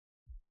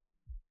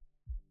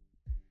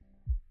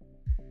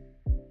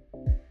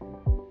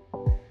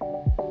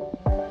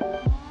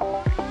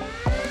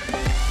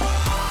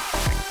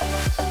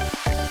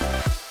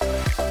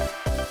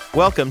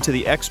Welcome to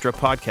the Extra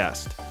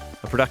Podcast,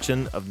 a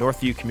production of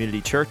Northview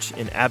Community Church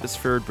in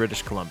Abbotsford,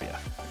 British Columbia.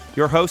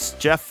 Your hosts,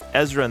 Jeff,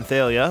 Ezra, and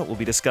Thalia, will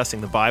be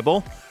discussing the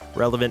Bible,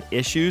 relevant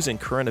issues, and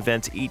current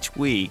events each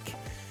week.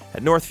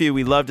 At Northview,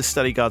 we love to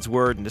study God's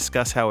Word and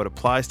discuss how it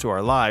applies to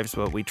our lives,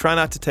 but we try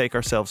not to take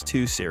ourselves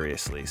too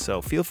seriously.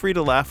 So feel free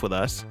to laugh with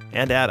us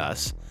and at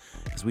us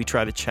as we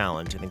try to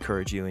challenge and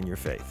encourage you in your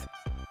faith.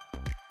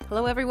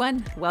 Hello,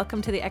 everyone.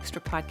 Welcome to the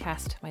Extra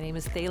Podcast. My name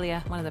is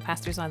Thalia, one of the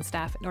pastors on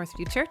staff at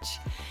Northview Church,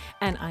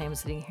 and I am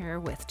sitting here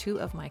with two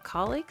of my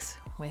colleagues,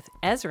 with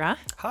Ezra.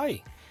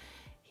 Hi.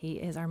 He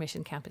is our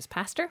Mission Campus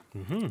pastor,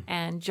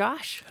 and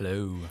Josh.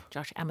 Hello.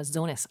 Josh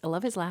Amazonas. I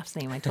love his last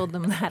name. I told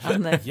them that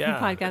on the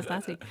podcast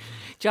last week.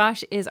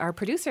 Josh is our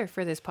producer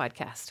for this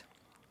podcast.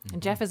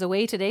 And Jeff is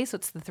away today, so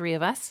it's the three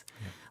of us.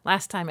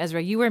 Last time,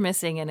 Ezra, you were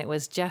missing, and it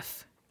was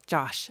Jeff,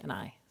 Josh, and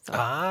I. So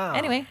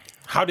anyway.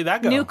 How did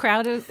that go? New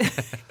crowd.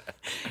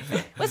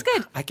 Was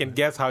good. I can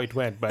guess how it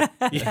went, but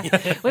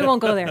We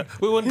won't go there.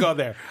 we won't go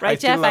there. Right,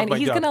 Jeff?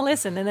 He's going to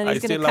listen, and then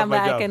he's going to come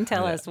back and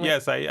tell us.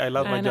 Yes, I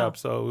love my job,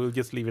 so we'll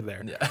just leave it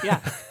there. Yeah.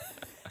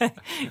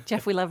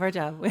 Jeff, we love our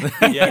job.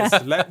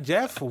 Yes,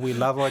 Jeff, we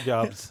love our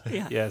jobs.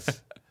 Yeah.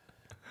 Yes.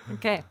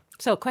 Okay,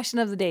 so question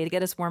of the day to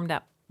get us warmed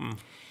up.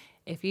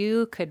 If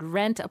you could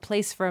rent a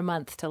place for a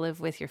month to live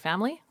with your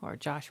family, or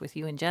Josh with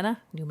you and Jenna,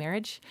 new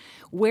marriage,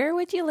 where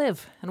would you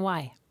live and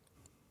why?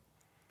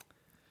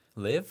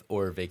 Live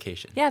or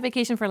vacation? Yeah,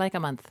 vacation for like a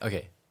month.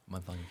 Okay,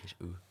 month-long vacation.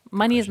 Ooh,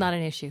 Money is not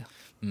an issue.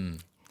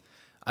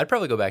 I'd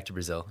probably go back to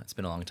Brazil. It's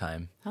been a long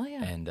time. Oh,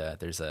 yeah. And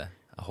there's a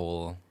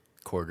whole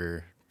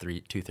quarter,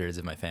 two-thirds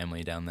of my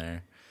family down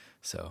there.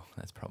 So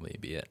that's probably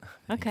be it.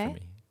 I think, Okay. for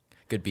me.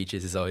 Good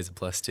beaches is always a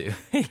plus too.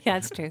 Yeah,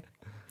 it's true.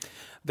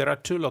 There are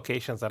two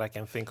locations that I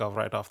can think of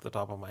right off the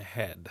top of my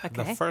head.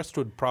 Okay. The first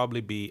would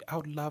probably be, I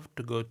would love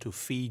to go to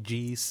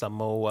Fiji,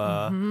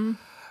 Samoa.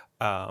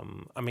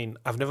 I mean,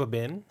 I've never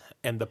been,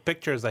 and the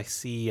pictures I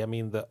see, I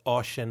mean, the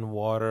ocean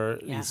water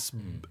is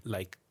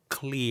like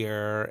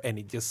clear, and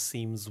it just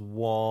seems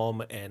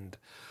warm, and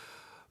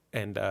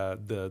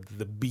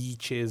the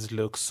beaches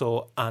look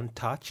so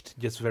untouched,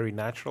 just very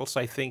natural. So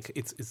I think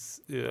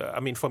it's I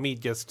mean, for me,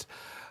 it's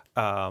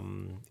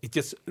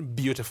just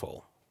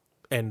beautiful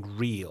and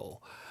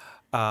real.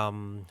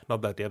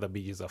 Not that the other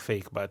beaches are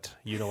fake, but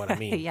you know what I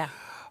mean. Yeah.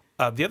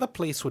 The other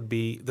place would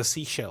be the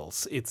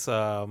Seychelles. It's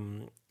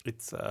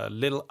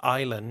little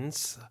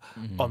islands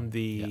on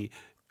the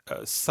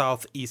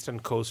southeastern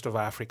coast of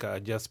Africa,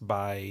 just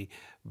by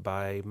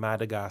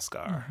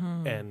Madagascar.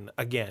 And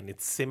again,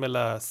 it's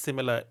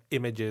similar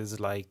images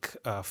like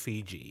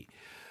Fiji.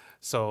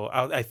 So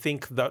I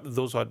think that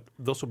those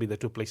would be the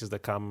two places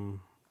that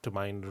come to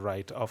mind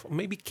right off.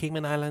 Maybe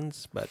Cayman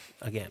Islands, but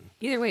again,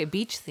 Either way, a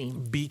beach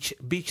theme. beach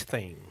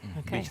theme.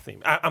 Okay. Beach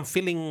theme. I'm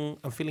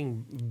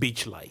feeling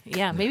beach-like.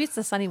 Yeah, maybe it's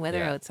the sunny weather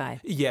Yeah.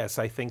 outside. Yes,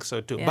 I think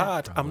so too. Yeah.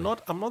 But I'm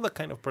not the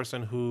kind of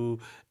person who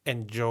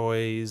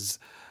enjoys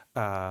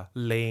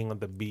laying on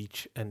the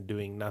beach and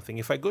doing nothing.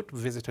 If I go to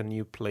visit a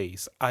new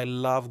place, I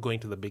love going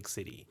to the big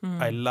city.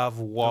 I love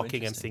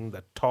walking and seeing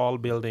the tall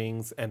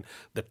buildings and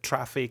the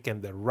traffic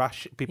and the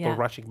rush, people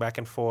rushing back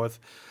and forth.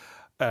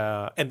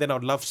 And then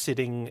I'd love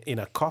sitting in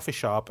a coffee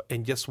shop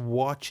and just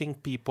watching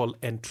people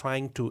and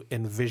trying to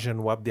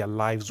envision what their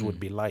lives would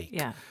be like.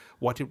 Yeah.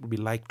 What it would be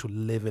like to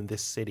live in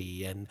this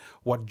city, and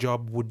what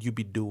job would you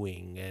be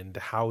doing, and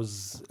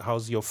how's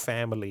your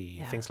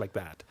family, things like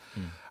that.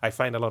 I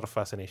find a lot of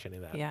fascination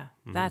in that. Yeah,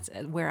 that's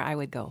where I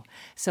would go.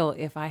 So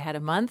if I had a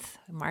month,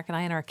 Mark and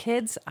I and our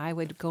kids, I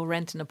would go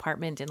rent an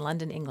apartment in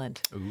London,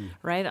 England,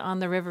 right on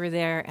the river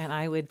there, and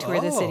I would tour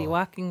the city,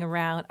 walking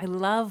around. I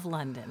love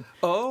London.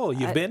 Oh,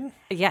 you've been?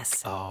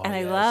 Yes. Oh, and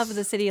I yes. love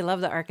the city, I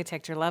love the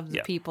architecture, love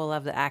the people,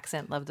 love the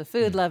accent, love the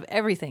food, love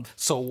everything.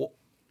 So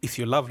if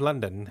you love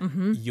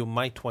London, you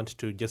might want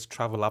to just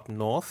travel up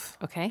north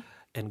Okay.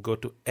 and go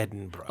to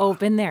Edinburgh. Oh,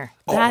 been there.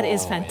 That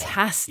is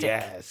fantastic.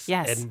 Yes.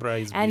 Yes. Edinburgh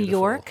is And beautiful.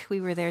 York, we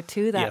were there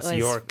too. That Yes, was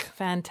York.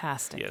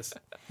 fantastic. Yes.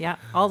 Yeah,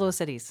 all those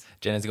cities.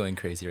 Jenna's going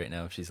crazy right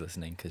now if she's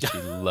listening because she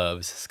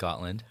loves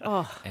Scotland.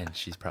 And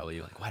she's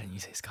probably like, why didn't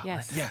you say Scotland?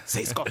 Yes. Yeah,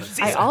 say Scotland.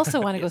 Say I Scotland.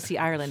 also want to go see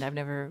Ireland. I've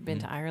never been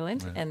to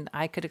Ireland, and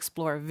I could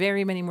explore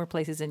very many more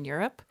places in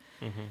Europe.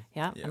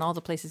 Yeah, and all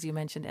the places you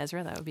mentioned,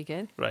 Ezra, that would be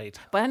good. Right.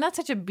 But I'm not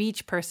such a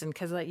beach person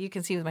because, like, you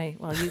can see with my,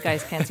 well, you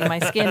guys can't see, my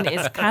skin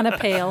is kind of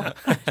pale.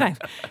 I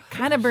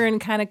kind of burn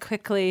kind of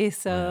quickly,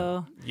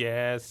 so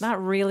Yes.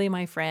 not really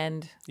my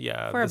friend.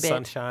 Yeah, for a the bit.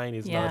 sunshine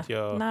is not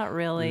your not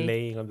really.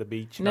 laying on the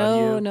beach. not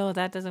you. No,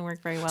 that doesn't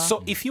work very well.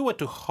 So if you were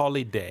to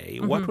holiday,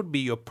 what would be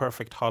your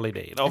perfect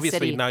holiday? Obviously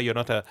city. now you're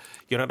not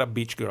a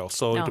beach girl,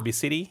 so No. it would be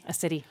city. A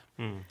city.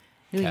 New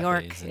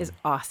York Cafes is and-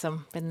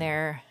 awesome. Been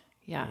there.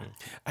 Yeah.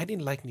 I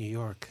didn't like New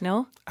York.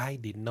 No? I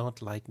did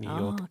not like New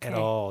York at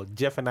okay. all.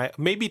 Jeff and I,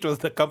 maybe it was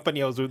the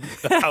company I was with.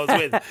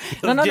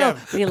 It was No.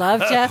 Jeff. We love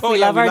Jeff. Oh, we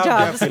yeah, love our love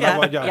jobs. Jeff. We love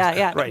our jobs.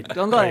 Yeah. Right.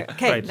 Don't go right, there.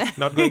 Okay. Right.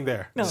 Not going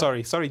there.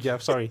 Sorry,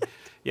 Jeff. Sorry.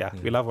 Yeah,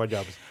 we love our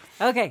jobs.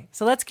 Okay,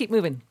 so let's keep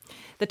moving.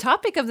 The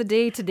topic of the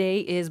day today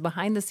is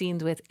behind the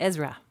scenes with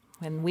Ezra.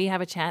 And we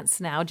have a chance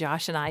now,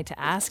 Josh and I, to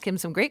ask him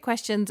some great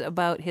questions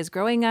about his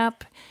growing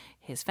up,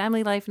 his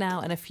family life now,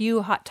 and a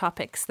few hot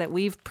topics that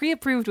we've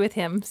pre-approved with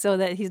him so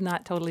that he's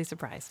not totally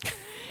surprised.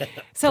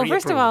 So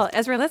first of all,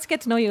 Ezra, let's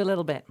get to know you a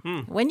little bit.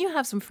 When you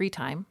have some free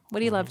time, what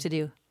do you love to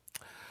do?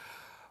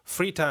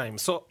 Free time.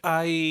 So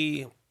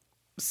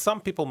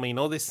some people may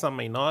know this, some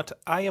may not.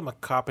 I am a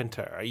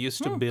carpenter. I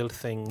used to build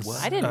things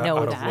I didn't know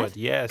out that. of wood.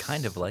 Yes.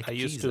 Kind of like I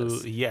used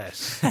Jesus. to,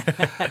 yes.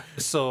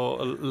 So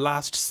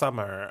last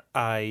summer,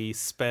 I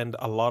spent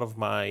a lot of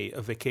my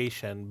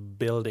vacation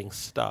building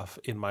stuff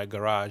in my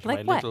garage,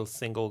 Like my what? little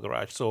single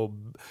garage. So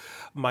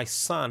my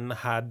son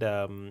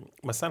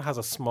has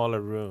a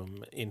smaller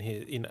room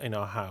in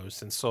our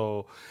house, and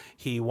so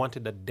he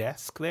wanted a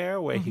desk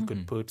there where he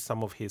could put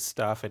some of his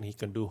stuff and he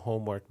could do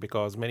homework,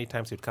 because many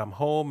times he'd come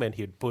home and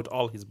he'd put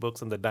all his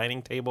books on the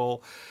dining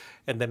table,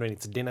 and then when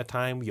it's dinner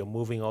time, you're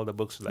moving all the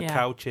books to the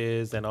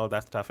couches and all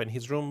that stuff. And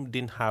his room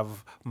didn't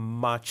have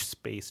much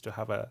space to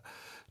have a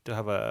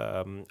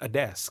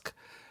desk.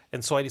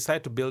 And so I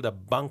decided to build a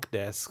bunk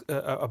desk,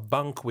 a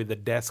bunk with a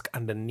desk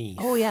underneath.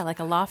 Oh, yeah, like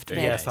a loft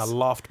bed. Yes, a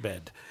loft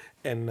bed.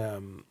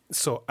 And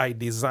so I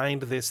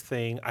designed this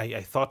thing.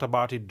 I thought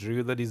about it,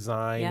 drew the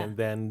design, and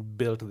then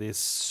built this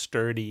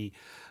sturdy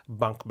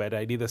bunk bed.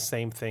 I did the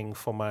same thing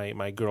for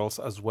my girls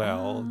as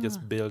well.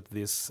 Just built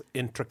this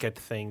intricate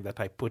thing that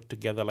I put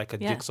together like a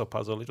jigsaw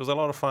puzzle. It was a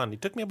lot of fun.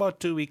 It took me about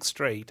 2 weeks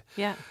straight.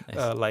 Yeah.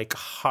 Like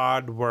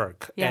hard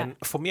work. Yeah. And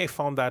for me, I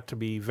found that to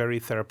be very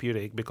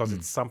therapeutic, because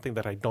it's something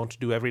that I don't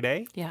do every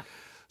day. Yeah.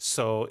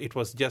 So it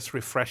was just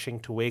refreshing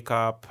to wake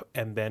up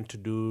and then to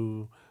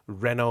do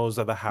renos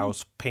of the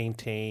house,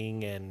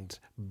 painting and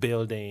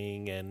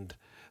building and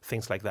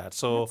things like that.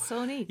 So That's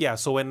so neat. Yeah,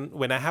 so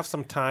when I have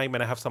some time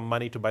and I have some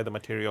money to buy the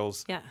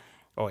materials, Yeah.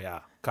 oh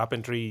yeah,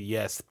 carpentry,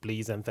 yes,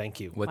 please and thank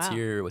you. What's Wow.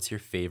 your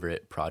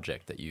favorite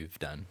project that you've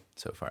done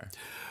so far?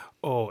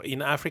 Oh,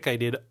 in Africa, I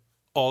did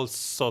all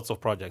sorts of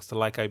projects.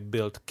 Like I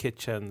built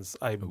kitchens,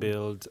 I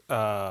built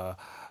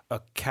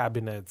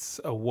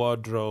cabinets,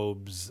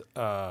 wardrobes,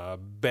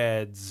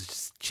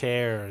 beds,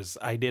 chairs.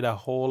 I did a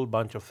whole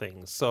bunch of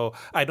things. So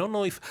I don't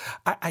know if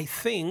I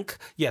think,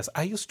 yes,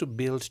 I used to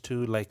build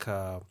too, like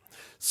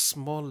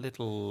small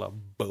little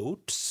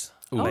boats,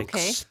 like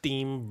Okay.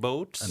 steam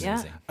boats,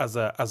 Amazing. as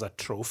a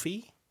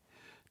trophy.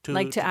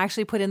 Like to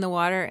actually put in the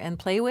water and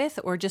play with,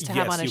 or just to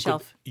have on a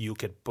shelf? You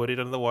could put it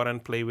on the water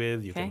and play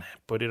with. You Okay. can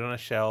put it on a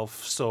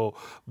shelf. So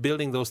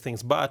building those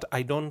things, but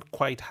I don't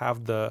quite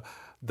have the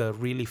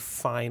really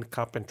fine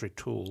carpentry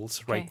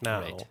tools right Okay.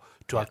 now Right.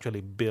 to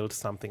actually build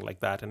something like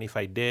that. And if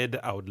I did,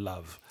 I would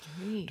love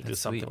Neat. to do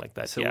something Sweet. like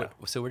that. So, yeah.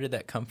 so where did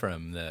that come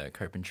from? The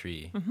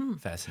carpentry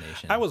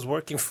fascination. I was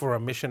working for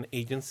a mission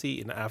agency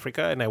in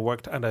Africa, and I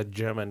worked under a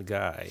German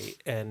guy.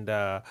 And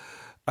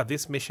at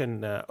this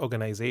mission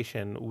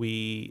organization,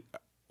 we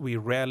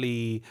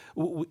rarely.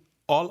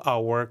 All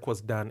our work was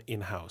done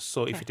in-house.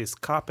 So if it is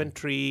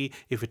carpentry,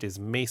 if it is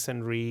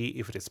masonry,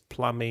 if it is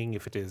plumbing,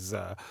 if it is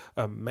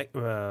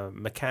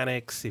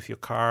mechanics, if your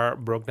car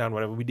broke down,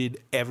 whatever, we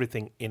did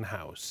everything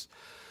in-house.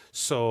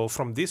 So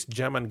from this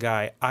German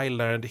guy, I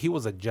learned he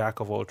was a jack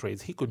of all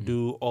trades. He could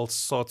do all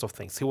sorts of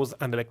things. He was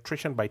an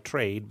electrician by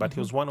trade, but he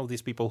was one of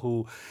these people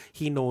who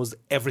he knows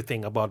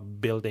everything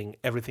about building,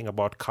 everything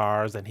about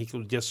cars, and he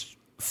could just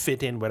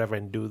fit in wherever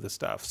and do the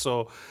stuff.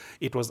 So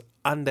it was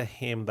under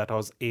him that I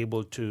was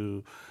able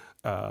to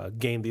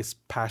gain this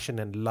passion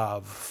and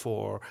love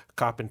for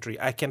carpentry.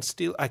 I can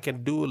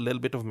do a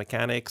little bit of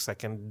mechanics. I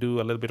can do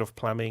a little bit of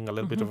plumbing, a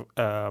little bit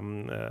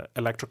of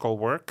electrical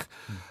work.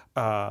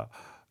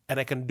 And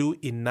I can do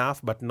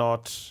enough, but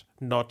not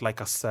like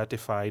a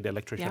certified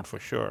electrician for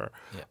sure.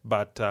 Yeah.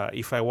 But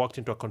if I walked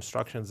into a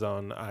construction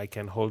zone, I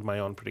can hold my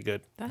own pretty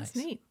good. That's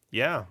neat.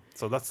 Yeah,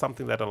 so that's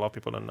something that a lot of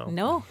people don't know.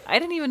 No, I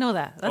didn't even know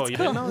that. That's Oh, you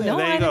cool. didn't know that? No,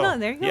 There you I didn't go. know.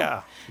 There you go.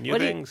 Yeah, new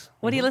things.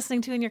 What are you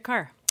listening to in your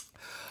car?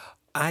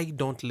 I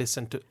don't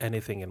listen to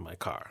anything in my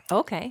car.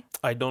 Okay.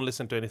 I don't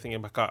listen to anything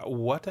in my car.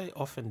 What I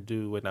often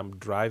do when I'm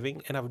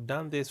driving, and I've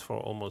done this for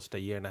almost a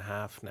year and a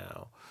half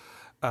now,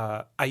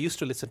 I used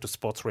to listen to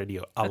sports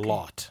radio a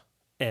lot.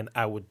 And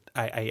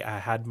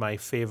I had my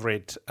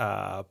favorite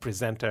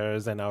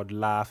presenters, and I would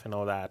laugh and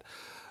all that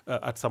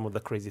at some of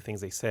the crazy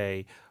things they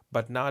say.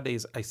 But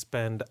nowadays, I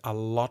spend a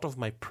lot of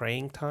my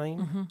praying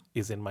time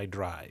is in my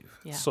drive.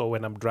 Yeah. So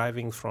when I'm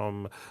driving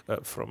from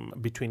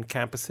between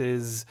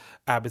campuses,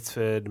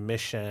 Abbotsford,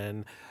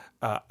 Mission,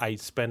 I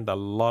spend a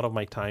lot of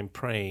my time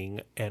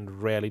praying,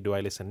 and rarely do I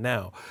listen.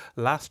 Now,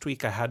 last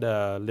week I had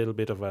a little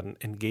bit of an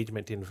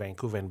engagement in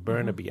Vancouver and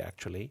Burnaby,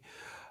 actually.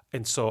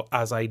 And so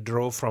as I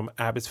drove from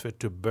Abbotsford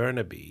to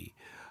Burnaby,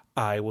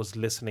 I was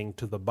listening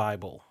to the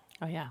Bible.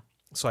 Oh, yeah.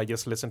 So I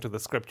just listened to the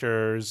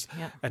scriptures,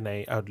 Yeah. and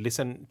I would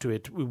listen to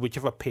it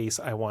whichever pace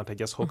I want. I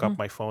just hook up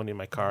my phone in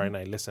my car and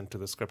I listen to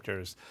the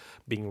scriptures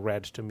being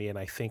read to me, and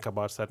I think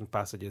about certain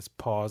passages,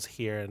 pause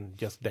here and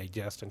just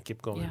digest and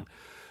keep going. Yeah.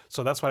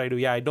 So that's what I do.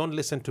 Yeah, I don't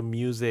listen to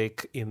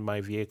music in my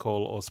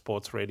vehicle or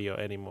sports radio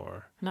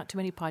anymore. Not too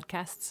many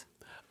podcasts.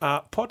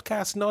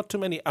 Podcasts, not too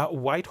many.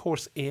 White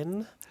Horse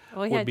Inn.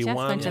 Oh, yeah, would be Jeff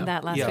one. mentioned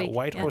that last week.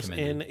 White Horse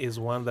Inn is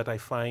one that I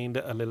find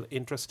a little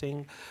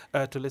interesting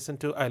to listen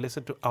to. I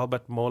listen to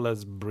Albert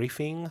Mohler's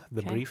Briefing,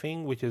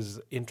 Briefing, which is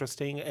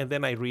interesting. And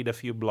then I read a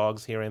few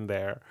blogs here and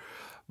there.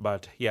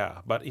 But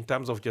in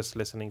terms of just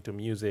listening to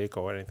music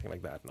or anything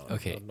like that, no,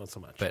 not so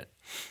much. But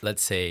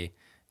let's say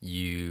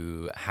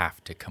you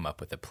have to come up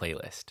with a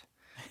playlist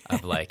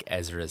of like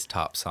Ezra's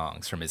top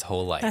songs from his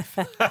whole life.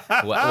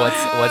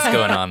 What's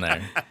going on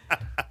there?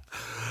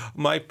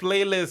 My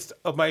playlist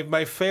of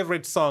my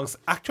favorite songs.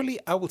 Actually,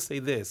 I would say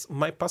this.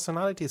 My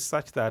personality is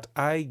such that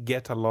I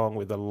get along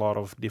with a lot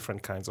of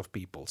different kinds of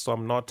people. So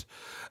I'm not,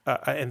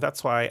 and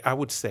that's why I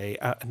would say,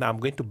 now I'm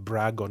going to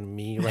brag on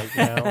me right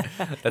now.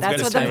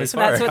 That's what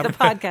the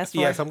podcast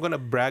for. Yes, I'm going to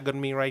brag on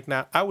me right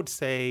now. I would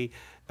say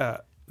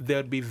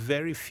there'd be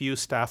very few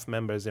staff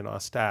members in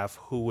our staff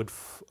who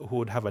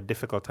would have a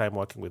difficult time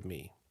working with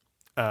me.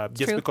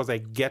 Just because I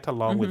get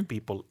along with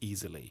people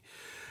easily.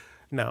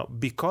 Now,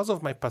 because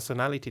of my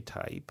personality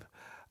type,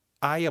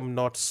 I am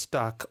not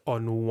stuck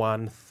on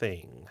one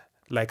thing.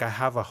 Like I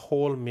have a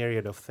whole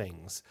myriad of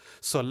things.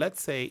 So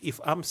let's say if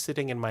I'm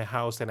sitting in my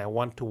house and I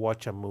want to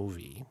watch a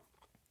movie,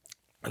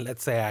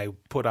 let's say I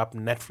put up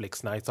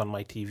Netflix nights on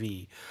my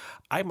TV,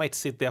 I might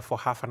sit there for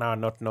half an hour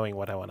not knowing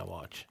what I want to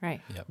watch. Right.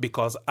 Yep.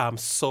 Because I'm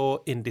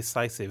so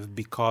indecisive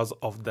because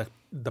of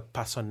the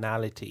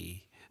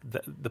personality.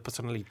 The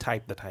personality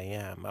type that I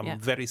am. I'm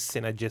very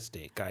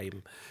synergistic.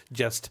 I'm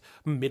just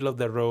middle of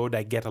the road.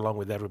 I get along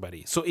with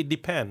everybody. So it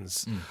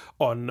depends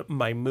on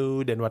my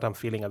mood and what I'm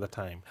feeling at the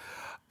time.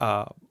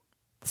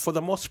 For the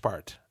most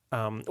part,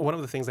 one of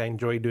the things I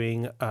enjoy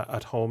doing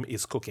at home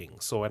is cooking.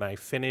 So when I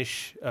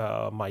finish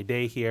my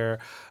day here,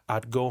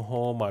 I'd go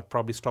home, I'd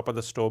probably stop at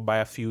the store, buy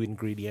a few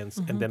ingredients,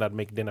 and then I'd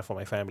make dinner for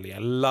my family. I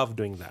love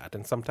doing that.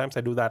 And sometimes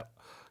I do that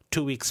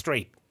 2 weeks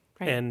straight.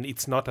 Right. And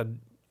it's not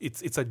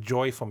it's a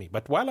joy for me.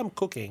 But while I'm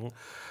cooking,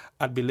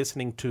 I'd be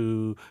listening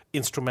to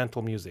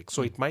instrumental music.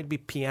 So it might be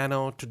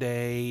piano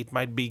today, it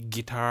might be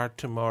guitar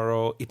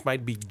tomorrow, it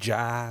might be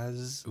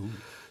jazz. Ooh.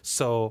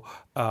 So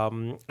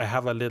I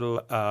have a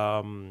little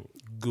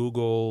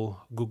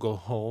Google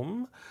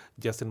Home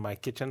just in my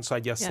kitchen. So I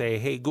just say,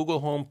 hey, Google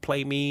Home,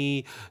 play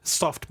me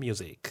soft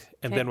music.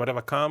 And then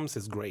whatever comes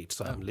is great.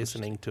 So I'm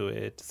listening to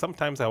it.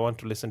 Sometimes I want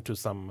to listen to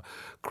some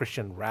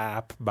Christian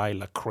rap by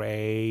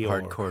Lecrae.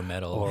 Hardcore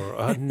metal.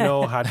 Or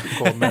no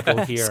hardcore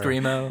metal here.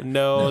 Screamo?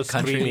 No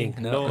screaming.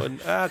 Country?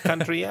 No.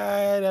 Country,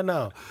 I don't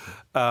know.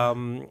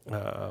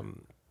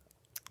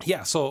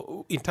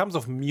 So in terms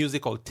of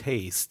musical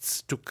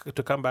tastes, to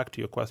come back to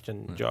your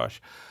question,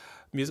 Josh,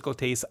 musical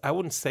tastes, I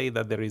wouldn't say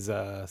that there is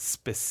a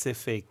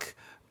specific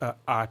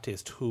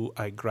artist who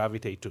I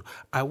gravitate to.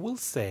 I will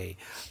say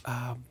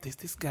there's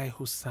this guy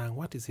who sang,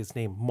 what is his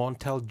name?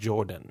 Montel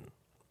Jordan.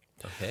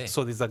 Okay.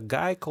 So there's a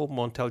guy called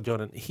Montel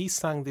Jordan. He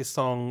sang this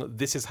song,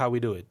 This Is How We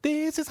Do It.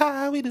 This is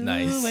how we do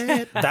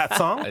it. That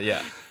song?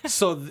 Yeah.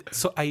 So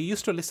I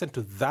used to listen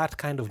to that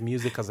kind of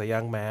music as a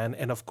young man.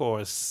 And of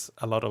course,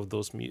 a lot of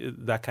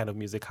that kind of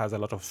music has a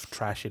lot of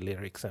trashy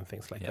lyrics and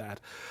things like that.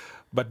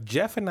 But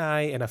Jeff and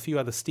I and a few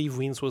other, Steve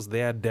Weens was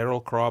there,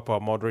 Daryl Kropp, our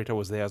moderator,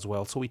 was there as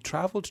well. So we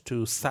traveled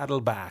to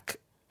Saddleback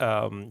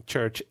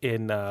Church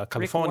in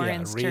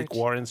California, Rick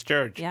Warren's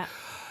church. Yeah.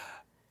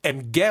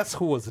 And guess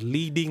who was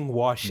leading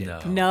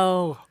worship?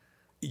 No.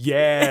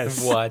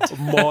 Yes. What?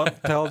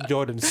 Montel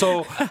Jordan.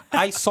 So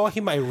I saw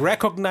him, I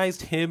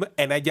recognized him,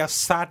 and I just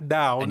sat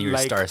down. And you were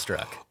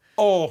starstruck.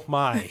 Oh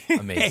my.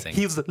 Amazing.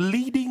 He's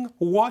leading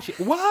worship.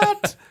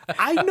 What?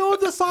 I know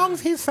the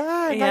songs he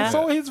sang. Yeah. I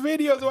saw his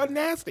videos. What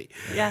nasty.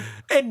 Yeah.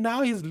 And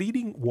now he's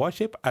leading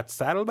worship at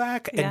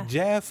Saddleback. And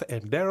Jeff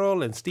and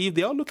Daryl and Steve,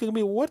 they all look at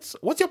me, what's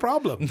your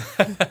problem?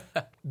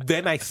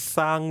 Then I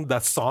sang the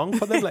song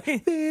for them,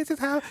 like, this is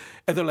how.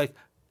 And they're like,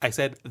 I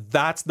said,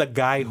 that's the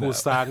guy who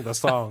sang the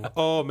song.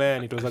 Oh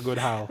man, it was a good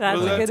howl.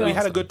 We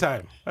had a good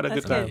time.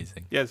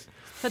 Amazing. Yes.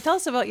 So tell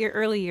us about your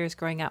early years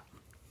growing up.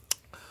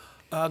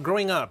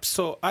 Growing up,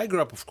 so I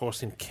grew up, of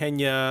course, in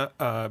Kenya,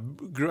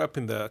 grew up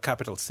in the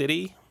capital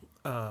city,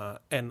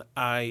 and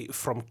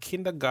from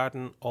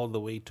kindergarten all the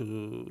way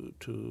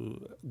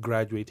to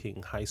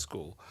graduating high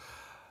school,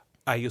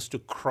 I used to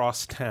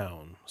cross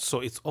town. So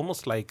it's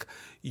almost like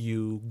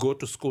you go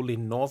to school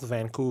in North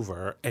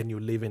Vancouver and you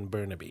live in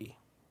Burnaby.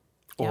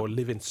 Or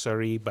live in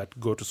Surrey, but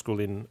go to school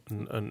in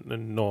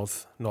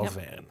North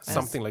Van,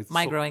 something like that.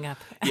 My growing up.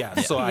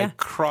 So I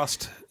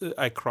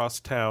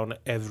crossed town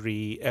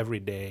every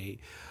day.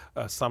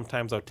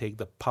 Sometimes I'll take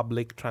the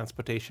public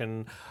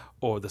transportation,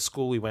 or the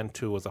school we went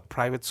to was a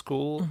private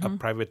school, a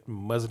private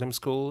Muslim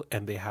school,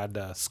 and they had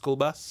a school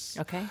bus.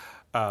 Okay.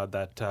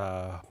 That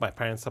my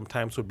parents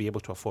sometimes would be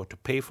able to afford to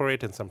pay for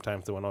it, and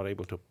sometimes they were not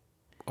able to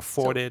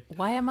afford it.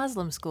 Why a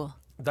Muslim school?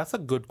 That's a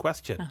good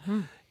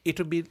question. it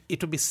would be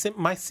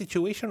my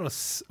situation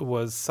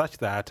was such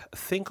that,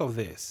 think of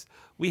this.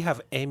 We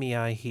have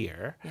MEI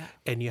here,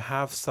 and you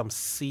have some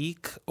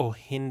Sikh or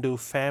Hindu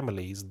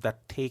families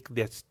that take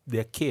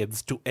their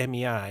kids to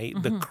MEI,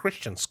 the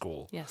Christian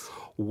school. Yes.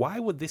 Why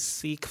would this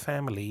Sikh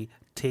family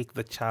take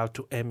the child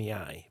to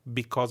MEI?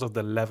 Because of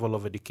the level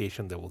of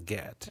education they will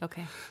get.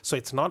 Okay. So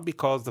it's not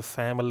because the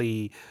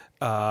family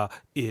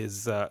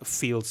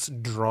feels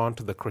drawn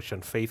to the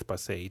Christian faith per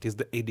se. It is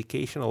the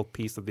educational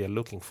piece that they're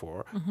looking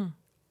for.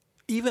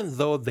 Even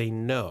though they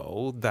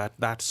know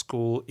that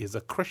school is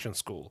a Christian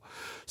school.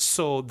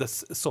 So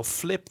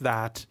flip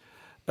that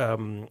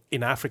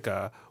in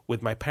Africa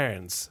with my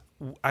parents.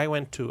 I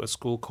went to a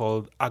school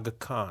called Aga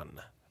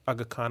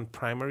Khan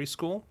Primary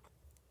School.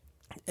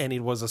 And it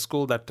was a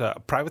school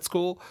private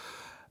school,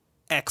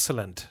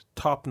 excellent,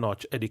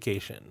 top-notch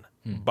education.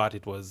 But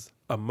it was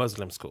a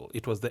Muslim school.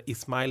 It was the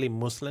Ismaili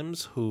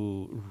Muslims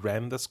who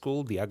ran the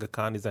school. The Aga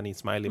Khan is an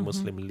Ismaili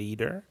Muslim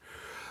leader.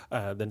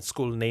 Then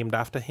school named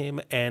after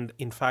him. And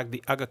in fact,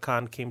 the Aga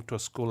Khan came to a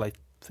school, I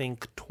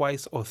think,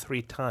 twice or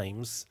three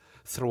times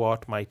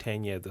throughout my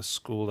tenure at the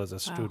school as a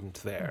student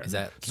there. Is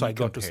that, so I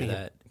got to see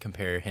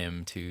compare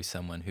him to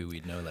someone who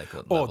we'd know, like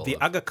the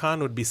Aga Khan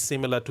would be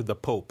similar to the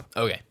Pope.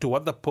 Okay. To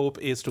what the Pope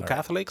is to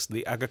Catholics,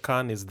 the Aga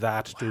Khan is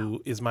that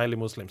to Ismaili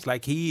Muslims.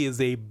 Like, he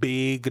is a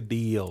big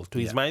deal. To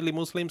Ismaili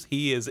Muslims,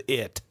 he is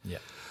it. Yeah.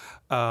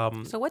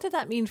 So what did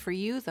that mean for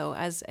you, though,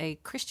 as a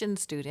Christian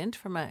student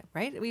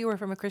right? You were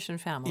from a Christian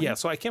family. Yeah,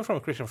 so I came from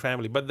a Christian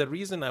family, but the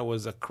reason I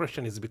was a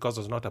Christian is because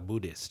I was not a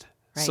Buddhist.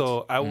 Right.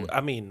 So, I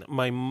mean,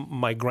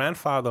 my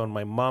grandfather on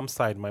my mom's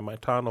side, my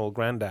maternal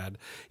granddad,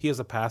 he was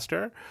a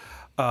pastor.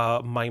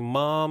 My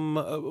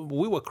mom,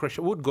 we were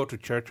Christian. We would go to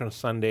church on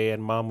Sunday,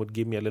 and mom would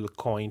give me a little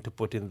coin to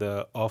put in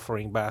the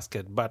offering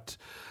basket. But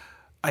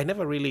I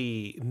never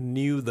really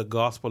knew the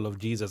gospel of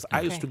Jesus.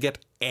 I used to get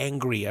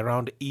angry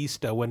around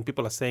Easter when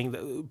people are saying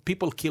that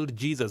people killed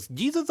Jesus.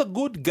 Jesus is a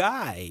good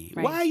guy.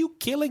 Right. Why are you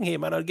killing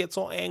him? And I'd get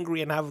so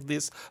angry and have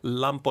this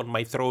lump on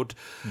my throat,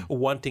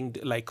 wanting,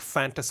 like,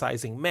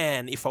 fantasizing,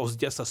 man, if I was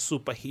just a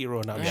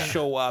superhero and I'd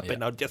show up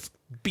and I'd just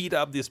beat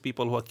up these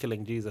people who are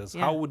killing Jesus.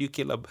 How would you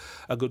kill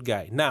a good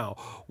guy? Now,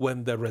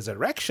 when the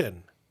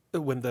resurrection...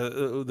 When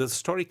the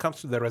story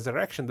comes to the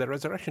resurrection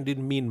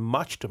didn't mean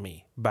much to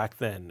me back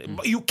then.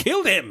 You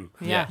killed him.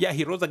 Yeah,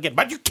 he rose again,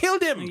 but you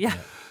killed him. Yeah.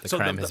 The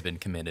crime has been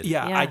committed.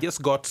 Yeah, I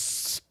just got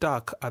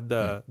stuck at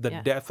the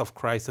death of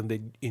Christ and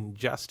the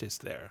injustice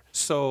there.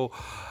 So,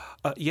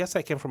 yes,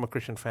 I came from a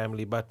Christian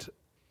family, but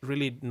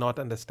really not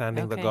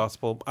understanding the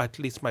gospel. At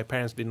least my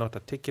parents did not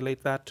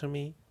articulate that to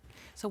me.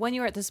 So when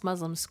you were at this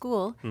Muslim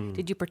school,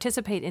 did you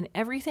participate in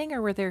everything,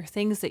 or were there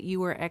things that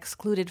you were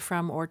excluded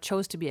from or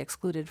chose to be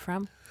excluded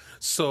from?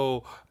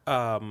 So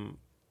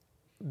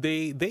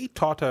they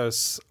taught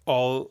us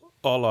all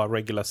our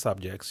regular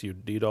subjects. You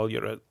did all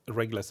your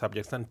regular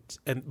subjects,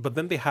 but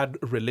then they had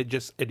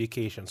religious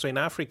education. So in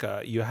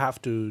Africa, you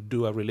have to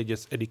do a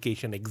religious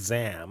education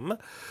exam.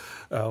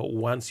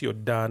 Once you're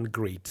done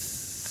grade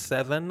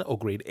 7 or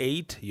grade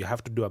 8, you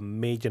have to do a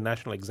major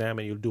national exam,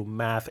 and you'll do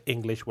math,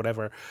 English,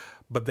 whatever.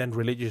 But then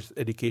religious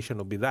education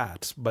will be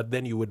that. But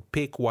then you would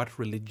pick what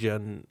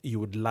religion you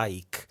would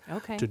like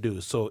to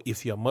do. So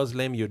if you're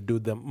Muslim, you do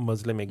the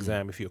Muslim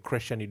exam. If you're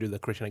Christian, you do the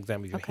Christian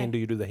exam. If you're Hindu,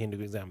 you do the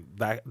Hindu exam.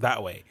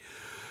 That way.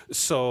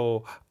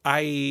 So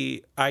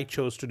I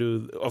chose to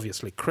do,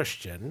 obviously,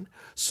 Christian.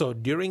 So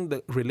during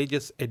the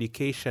religious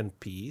education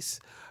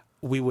piece,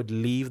 we would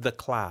leave the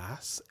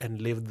class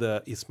and leave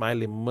the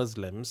Ismaili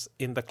Muslims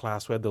in the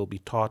class where they'll be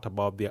taught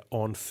about their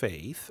own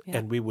faith.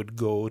 And we would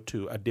go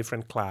to a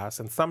different class.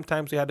 And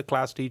sometimes we had a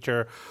class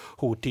teacher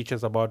who would teach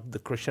us about the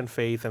Christian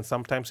faith. And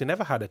sometimes we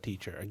never had a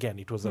teacher. Again,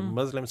 it was a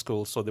Muslim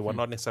school, so they were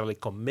not necessarily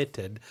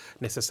committed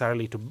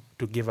necessarily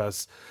to give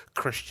us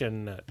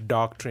Christian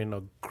doctrine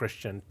or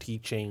Christian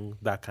teaching,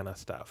 that kind of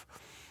stuff.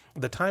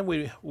 The time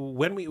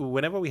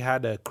whenever we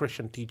had a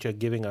Christian teacher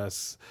giving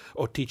us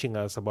or teaching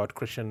us about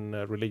Christian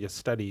religious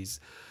studies,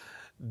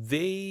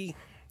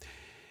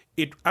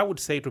 I would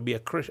say it would be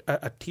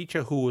a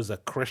teacher who was a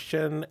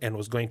Christian and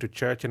was going to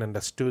church and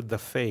understood the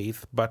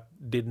faith, but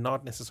did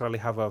not necessarily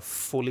have a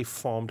fully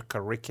formed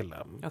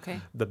curriculum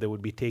that they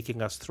would be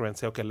taking us through and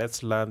say, okay,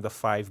 let's learn the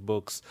 5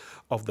 books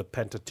of the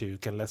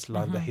Pentateuch, and let's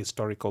learn the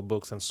historical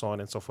books and so on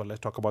and so forth.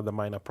 Let's talk about the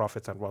minor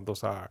prophets and what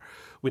those are.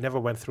 We never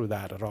went through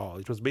that at all.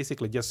 It was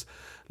basically just,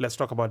 let's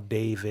talk about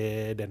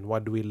David and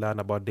what do we learn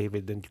about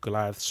David and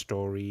Goliath's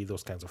story,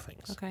 those kinds of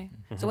things. Okay.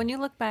 So when you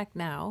look back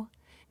now,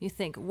 you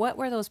think, what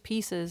were those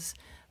pieces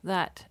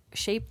that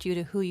shaped you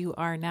to who you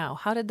are now?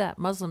 How did that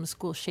Muslim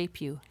school shape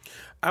you?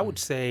 I would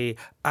say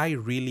I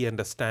really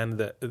understand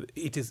that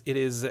it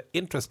is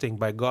interesting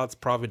by God's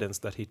providence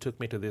that he took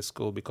me to this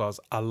school, because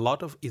a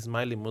lot of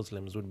Ismaili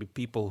Muslims would be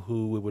people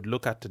who we would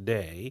look at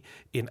today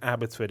in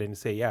Abbotsford and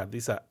say, yeah,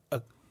 these are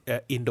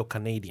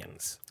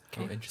Indo-Canadians.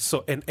 Okay.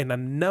 So, and a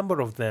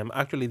number of them,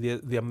 actually,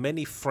 there are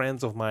many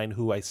friends of mine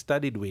who I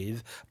studied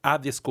with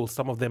at this school.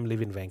 Some of them live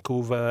in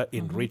Vancouver,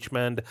 in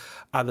Richmond.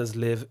 Others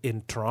live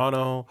in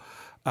Toronto.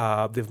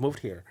 They've moved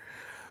here.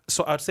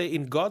 So I'd say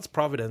in God's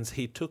providence,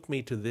 he took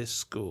me to this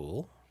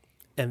school.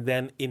 And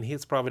then in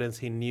his providence,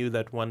 he knew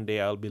that one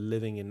day I'll be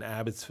living in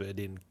Abbotsford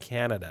in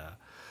Canada,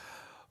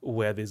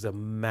 where there's a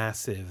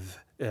massive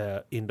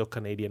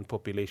Indo-Canadian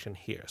population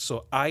here.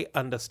 So I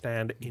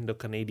understand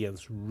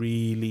Indo-Canadians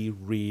really,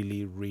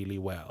 really, really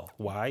well.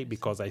 Why?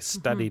 Because I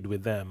studied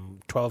with them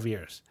 12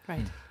 years.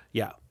 Right.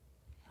 Yeah.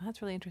 That's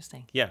really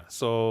interesting. Yeah,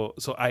 so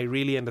I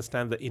really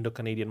understand the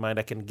Indo-Canadian mind.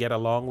 I can get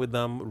along with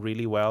them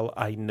really well.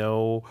 I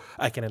know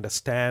I can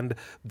understand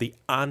the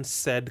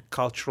unsaid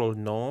cultural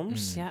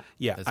norms.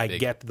 Yeah, I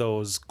get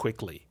those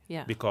quickly.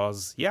 Yeah.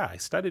 Because, I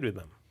studied with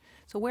them.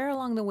 So where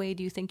along the way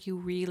do you think you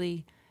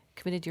really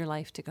committed your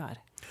life to God?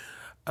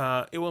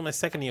 It was my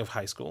second year of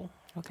high school.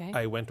 Okay.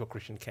 I went to a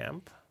Christian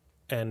camp.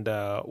 And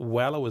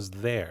while I was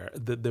there,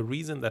 the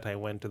reason that I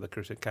went to the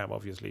Christian camp,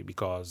 obviously,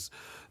 because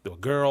there were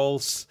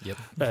girls,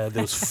 there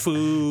was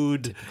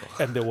food,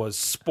 and there was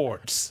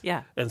sports.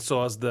 Yeah. And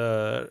so as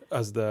the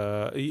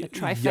young,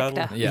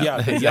 trifecta.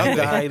 the young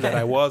guy that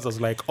I was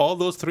like, all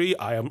those three,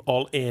 I am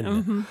all in.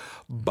 Mm-hmm.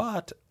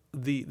 But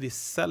the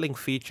selling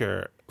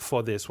feature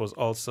for this was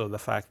also the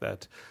fact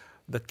that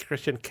the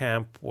Christian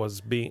camp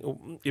was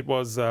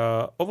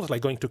almost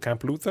like going to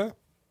Camp Luther,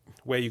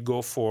 where you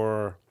go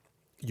for...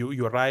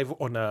 You arrive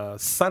on a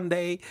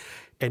Sunday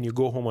and you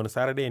go home on a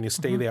Saturday and you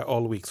stay there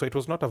all week. So it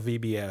was not a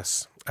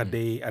VBS, a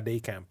day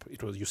camp.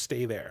 It was you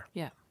stay there.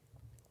 Yeah.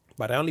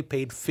 But I only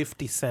paid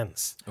 50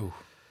 cents. Ooh,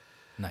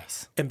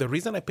 nice. And the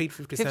reason I paid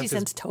 50 cents 50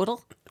 cents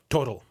total?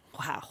 Total.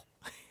 Wow.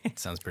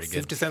 Sounds pretty good.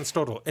 50 cents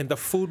total. And the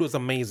food was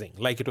amazing.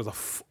 Like it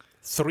was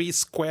 3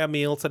 square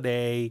meals a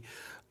day,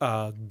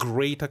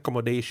 great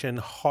accommodation,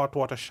 hot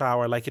water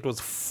shower. Like it was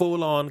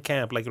full-on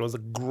camp. Like it was a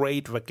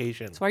great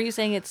vacation. So are you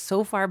saying it's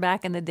so far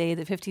back in the day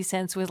that 50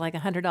 cents was like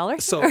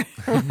 $100? So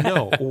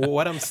no,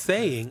 what I'm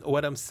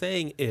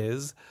saying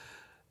is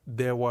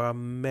there were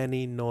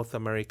many North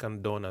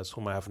American donors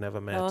whom I have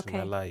never met in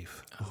my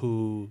life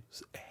who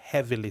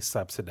heavily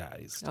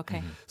subsidized.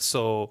 Okay.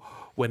 So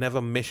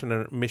whenever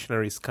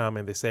missionaries come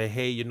and they say,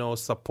 hey,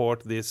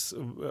 support this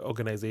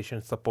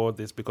organization, support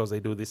this because they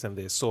do this and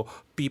this. So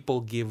people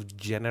give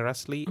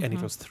generously, and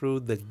it was through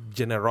the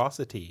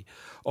generosity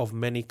of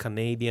many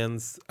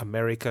Canadians,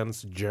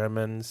 Americans,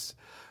 Germans,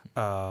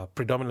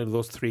 predominantly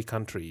those 3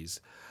 countries.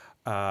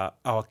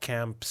 Our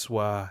camps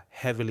were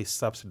heavily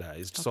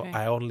subsidized. So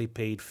I only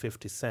paid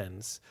 50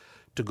 cents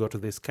to go to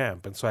this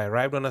camp. And so I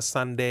arrived on a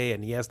Sunday,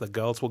 and yes, the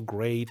girls were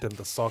great, and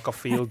the soccer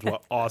fields were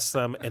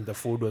awesome, and the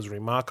food was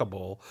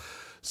remarkable.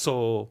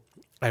 So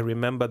I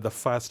remember the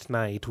first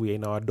night we were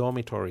in our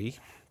dormitory,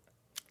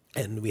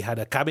 and we had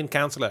a cabin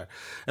counselor.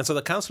 And so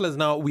the counselors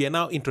we are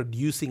now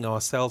introducing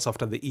ourselves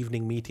after the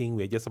evening meeting.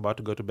 We're just about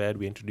to go to bed.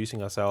 We're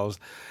introducing ourselves.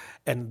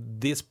 And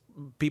these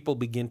people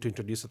begin to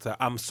introduce themselves.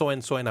 I'm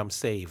so-and-so and I'm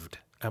saved.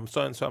 I'm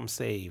so-and-so, I'm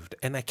saved.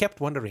 And I kept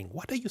wondering,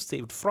 what are you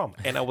saved from?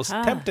 And I was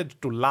tempted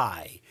to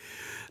lie.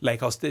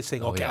 Like I was still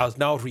saying, I was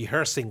now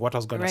rehearsing what I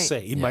was going to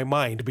say in my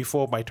mind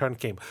before my turn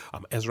came.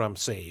 I'm Ezra, I'm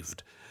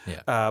saved.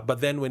 Yeah.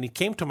 But then when it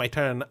came to my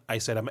turn, I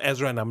said, I'm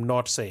Ezra and I'm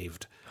not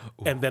saved.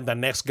 Ooh. And then the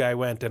next guy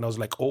went and I was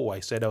like, I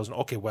said I was,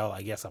 okay, well,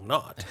 I guess I'm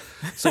not.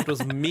 So it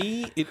was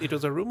me. It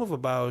was a room of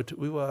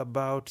we were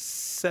about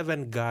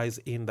 7 guys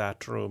in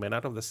that room. And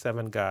out of the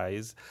 7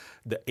 guys,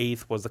 the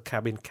 8th was the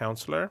cabin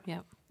counselor. Yeah.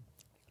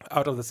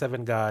 Out of the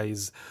 7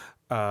 guys,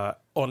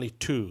 only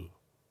 2,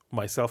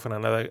 myself and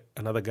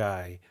another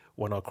guy,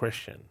 were not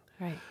Christian.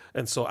 Right.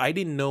 And so I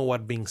didn't know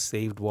what being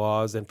saved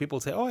was. And people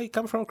say, you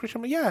come from a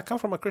Christian family? Yeah, I come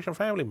from a Christian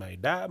family.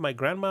 My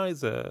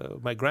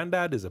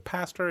granddad is a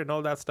pastor and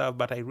all that stuff.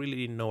 But I really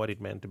didn't know what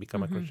it meant to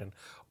become a Christian.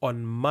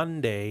 On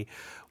Monday,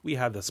 we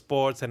had the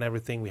sports and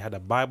everything. We had a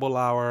Bible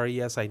hour.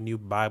 Yes, I knew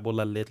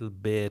Bible a little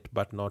bit,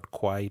 but not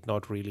quite,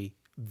 not really.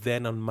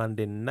 Then on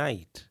Monday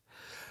night,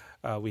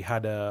 we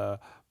had a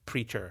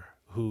preacher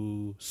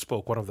who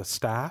spoke, one of the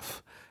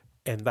staff.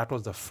 And that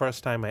was the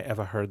first time I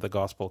ever heard the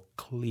gospel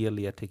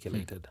clearly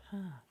articulated.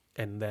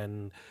 And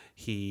then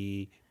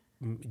he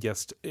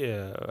just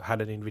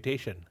had an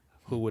invitation,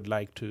 who would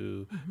like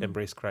to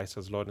embrace Christ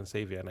as Lord and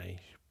Savior. And I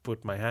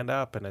put my hand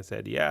up and I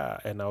said, yeah.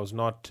 And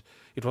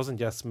it wasn't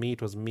just me,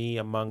 it was me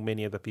among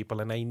many other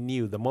people. And I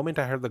knew, the moment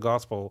I heard the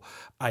gospel,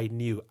 I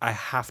knew I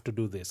have to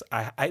do this.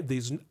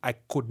 I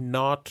could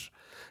not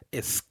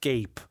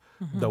escape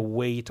the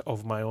weight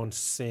of my own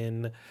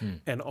sin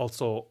and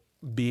also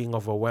being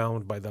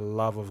overwhelmed by the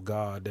love of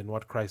God and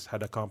what Christ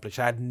had accomplished.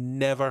 I had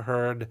never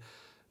heard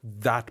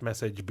that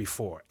message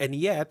before. And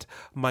yet,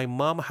 my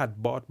mom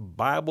had bought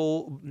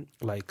Bible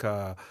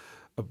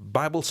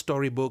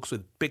storybooks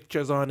with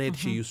pictures on it.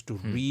 She used to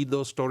read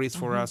those stories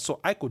for us.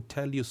 So I could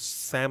tell you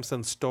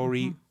Samson's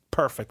story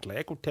perfectly.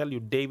 I could tell you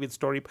David's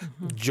story,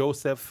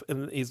 Joseph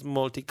in his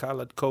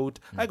multicolored coat.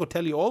 I could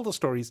tell you all the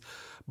stories,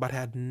 but I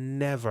had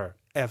never,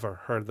 ever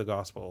heard the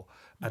gospel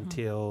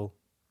until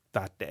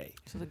that day.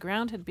 So the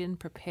ground had been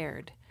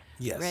prepared,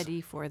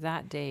 ready for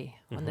that day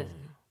when the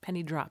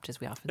penny dropped,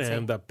 as we often say.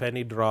 And the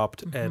penny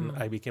dropped, and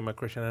I became a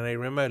Christian. And I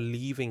remember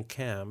leaving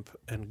camp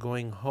and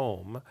going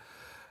home,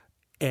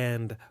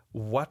 And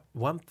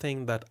one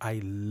thing that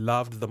I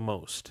loved the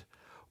most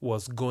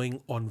was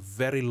going on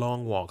very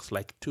long walks,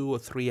 like 2 or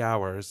 3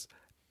 hours,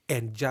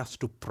 and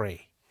just to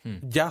pray,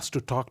 just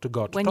to talk to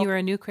God. When you were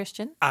a new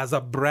Christian? As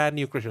a brand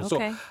new Christian.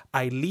 Okay. So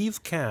I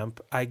leave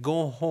camp, I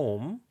go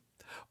home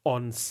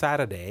on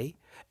Saturday,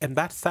 and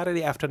that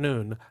Saturday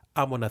afternoon,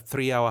 I'm on a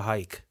 3-hour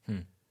hike.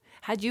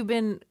 Had you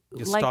been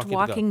Just liked talking to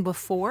walking God.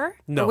 before?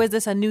 No. Or was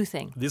this a new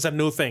thing? This is a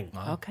new thing.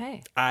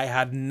 Okay. I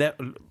had never...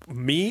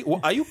 Me?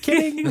 Are you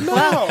kidding? No.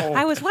 Well,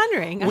 I was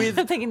wondering. With-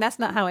 I'm thinking that's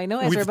not how I know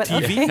Ezra, With but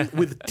TV, okay.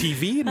 with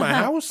TV in my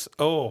house?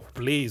 Oh,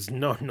 please,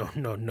 no.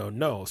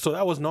 So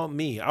that was not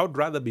me. I would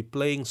rather be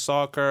playing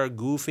soccer,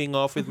 goofing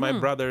off with my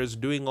brothers,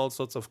 doing all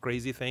sorts of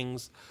crazy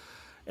things.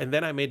 And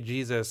then I met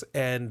Jesus,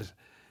 and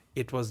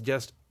it was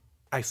just,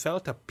 I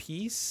felt a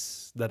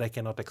peace that I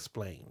cannot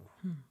explain,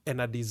 and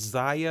a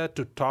desire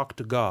to talk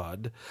to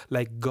God.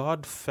 Like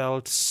God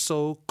felt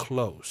so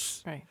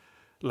close. Right.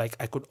 Like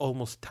I could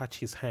almost touch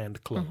his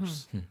hand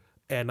close.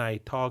 And I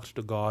talked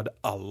to God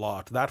a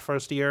lot. That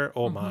first year,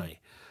 oh my.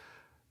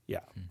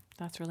 Yeah.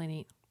 That's really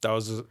neat. That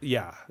was,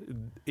 yeah.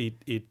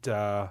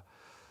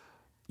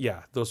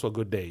 Those were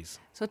good days.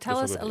 So tell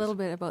Those us were good a little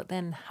bit about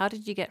then, how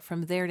did you get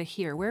from there to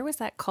here? Where was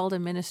that call to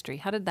ministry?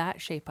 How did that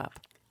shape up?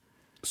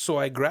 So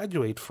I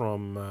graduate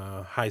from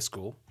high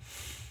school,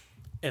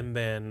 and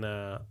then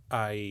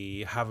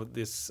I have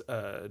this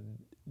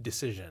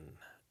decision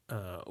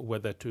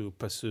whether to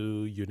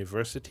pursue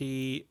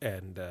university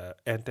and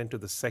enter into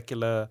the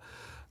secular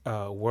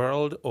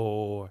world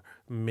or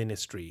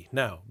ministry.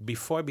 Now,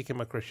 before I became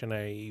a Christian,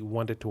 I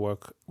wanted to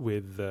work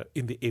with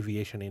in the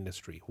aviation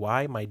industry.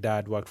 Why? My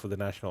dad worked for the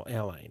national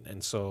airline,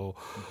 and so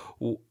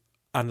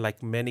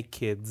unlike many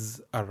kids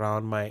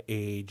around my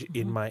age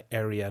in my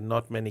area,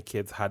 not many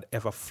kids had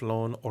ever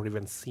flown or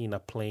even seen a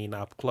plane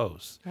up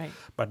close. Right.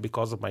 But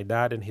because of my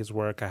dad and his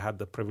work, I had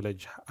the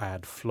privilege. I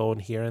had flown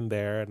here and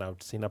there, and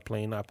I've seen a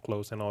plane up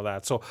close and all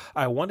that. So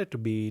I wanted to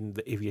be in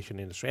the aviation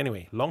industry.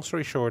 Anyway, long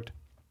story short,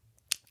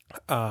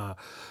 I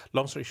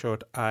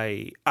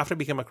after I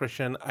became a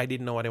Christian, I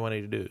didn't know what I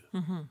wanted to do.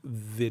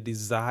 The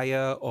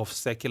desire of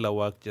secular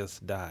work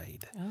just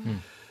died.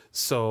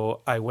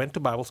 So I went to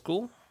Bible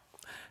school.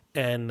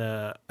 And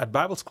at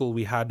Bible school,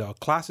 we had our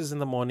classes in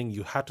the morning.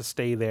 You had to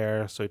stay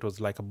there. So it was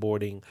like a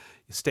boarding.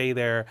 You stay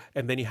there.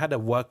 And then you had a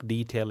work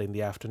detail in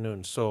the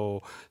afternoon.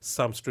 So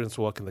some students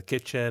work in the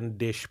kitchen,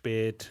 dish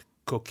pit,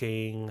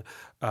 cooking.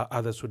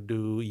 Others would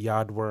do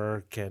yard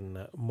work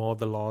and mow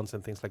the lawns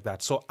and things like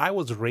that. So I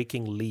was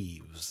raking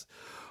leaves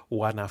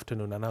one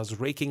afternoon. And I was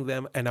raking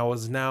them. And I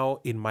was now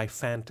in my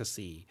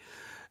fantasy.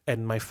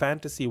 And my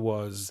fantasy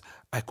was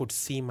I could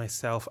see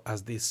myself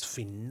as this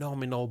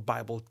phenomenal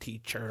Bible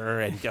teacher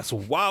and just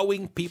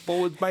wowing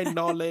people with my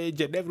knowledge,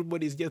 and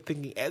everybody's just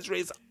thinking, Ezra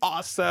is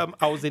awesome.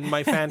 I was in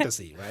my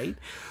fantasy, right?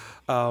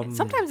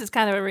 Sometimes it's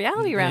kind of a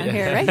reality around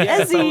here, right?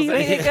 Yes, I Ezzy, was-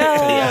 way to go.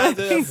 Yeah,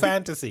 the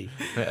fantasy.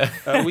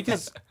 Which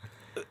is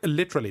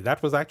literally,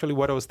 that was actually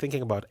what I was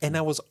thinking about. And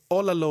I was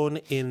all alone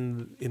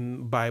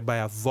by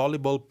a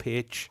volleyball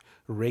pitch,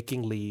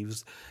 raking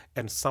leaves,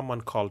 and someone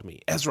called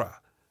me,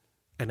 Ezra.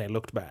 And I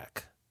looked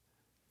back,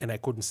 and I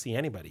couldn't see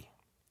anybody.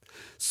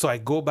 So I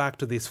go back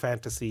to this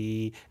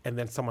fantasy, and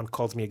then someone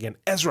calls me again,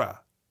 Ezra.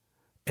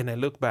 And I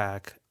look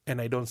back, and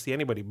I don't see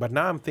anybody. But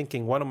now I'm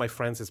thinking one of my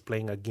friends is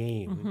playing a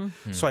game.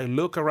 So I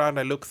look around,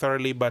 I look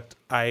thoroughly, but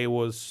I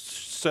was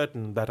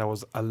certain that I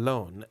was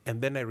alone.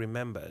 And then I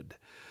remembered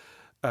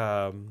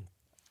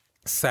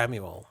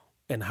Samuel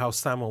and how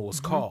Samuel was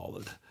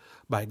called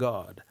by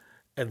God.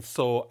 And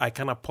so I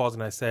kind of paused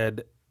and I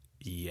said,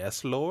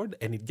 yes, Lord.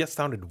 And it just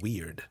sounded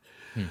weird.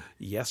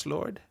 Yes,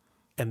 Lord.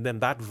 And then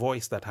that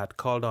voice that had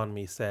called on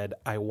me said,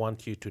 I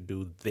want you to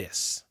do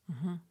this.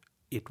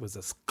 It was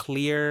as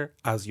clear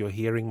as you're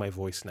hearing my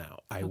voice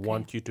now. I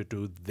want you to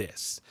do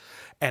this.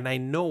 And I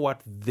know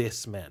what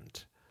this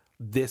meant.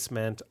 This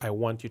meant I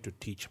want you to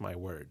teach my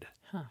word.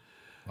 Wow.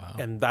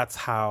 And that's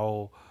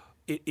how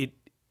it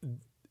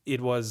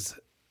was,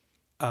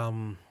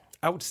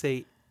 I would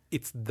say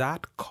it's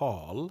that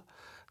call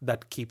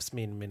that keeps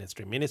me in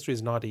ministry. Ministry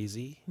is not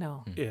easy.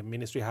 No.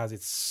 Ministry has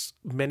its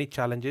many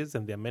challenges,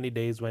 and there are many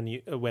days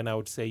when I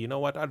would say, you know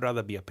what, I'd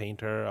rather be a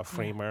painter, a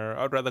framer.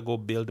 I'd rather go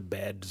build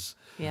beds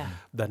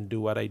than do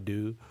what I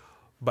do.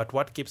 But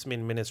what keeps me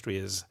in ministry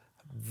is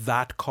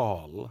that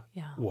call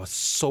was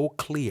so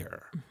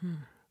clear.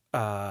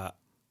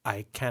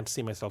 I can't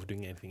see myself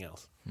doing anything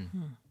else.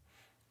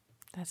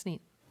 That's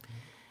neat.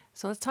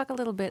 So let's talk a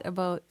little bit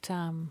about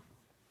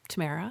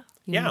Tamara.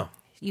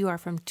 You are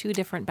from two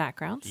different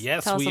backgrounds.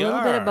 Yes, Tell us we a little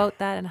are. bit about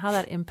that and how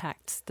that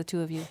impacts the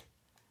two of you.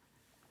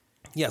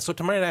 Yeah, so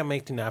Tamara and I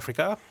met in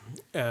Africa.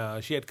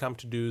 She had come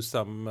to do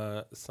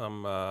some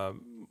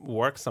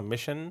work, some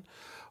mission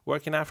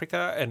work in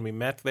Africa, and we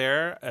met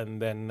there.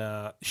 And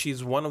then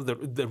she's one of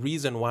the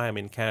reason why I'm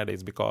in Canada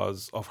is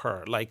because of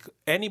her. Like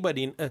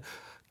anybody,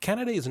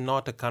 Canada is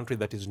not a country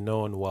that is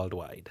known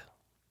worldwide.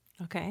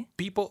 Okay.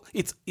 People,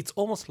 it's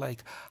almost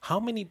like how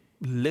many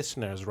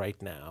listeners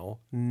right now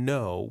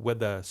know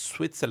whether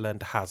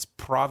Switzerland has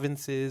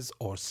provinces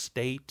or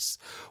states,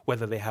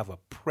 whether they have a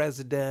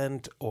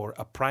president or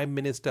a prime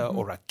minister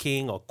or a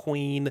king or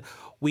queen.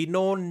 We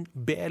know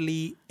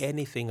barely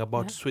anything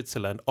about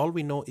Switzerland. All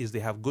we know is they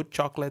have good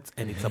chocolates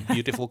and it's a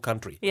beautiful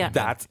country.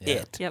 That's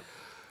it. Yep.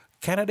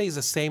 Canada is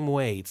the same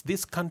way. It's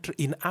this country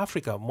in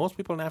Africa. Most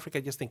people in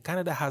Africa just think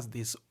Canada has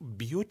this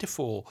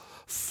beautiful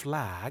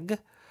flag.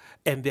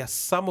 And there's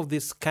some of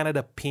these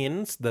Canada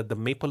pins, the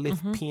maple leaf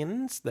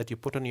pins that you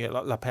put on your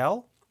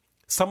lapel.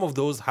 Some of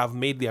those have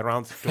made their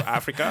rounds to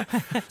Africa.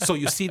 So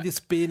you see this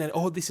pin and,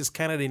 oh, this is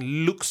Canada and it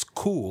looks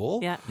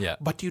cool. Yeah.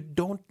 But you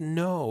don't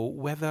know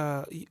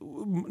whether,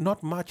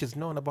 not much is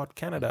known about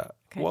Canada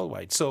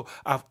worldwide. So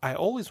I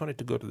always wanted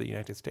to go to the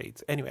United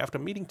States. Anyway, after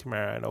meeting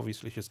Tamara, and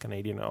obviously she's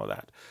Canadian and all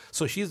that.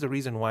 So she's the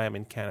reason why I'm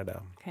in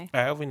Canada. Okay.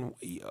 I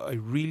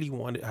really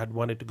had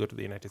wanted to go to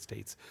the United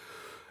States.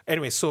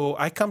 Anyway, so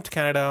I come to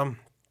Canada.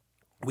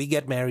 We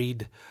get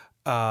married.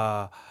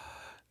 Now,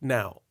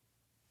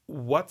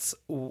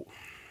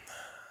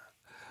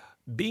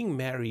 being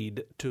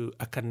married to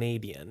a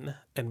Canadian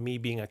and me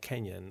being a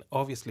Kenyan,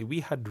 obviously we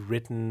had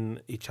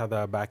written each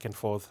other back and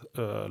forth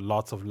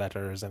lots of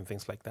letters and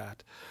things like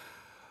that.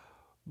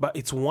 But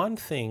it's one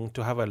thing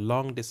to have a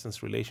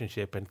long-distance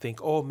relationship and think,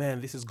 oh,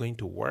 man, this is going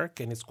to work.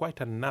 And it's quite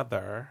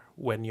another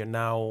when you're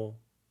now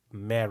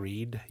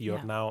married,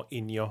 you're now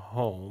in your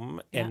home,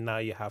 and now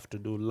you have to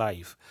do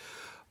life.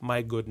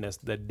 My goodness,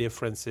 the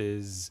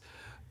differences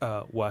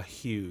were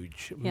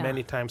huge.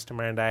 Many times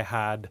Tamara and I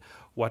had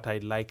what I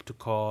like to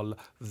call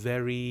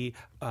very,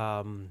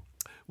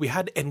 we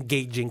had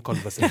engaging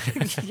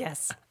conversations.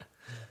 Yes.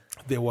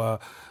 They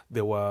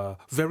were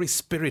very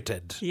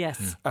spirited.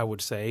 Yes. I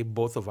would say,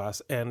 both of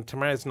us. And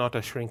Tamara is not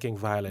a shrinking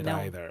violet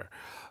either.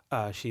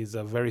 She's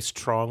a very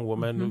strong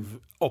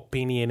woman,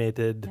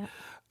 opinionated.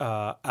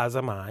 As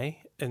am I.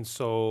 And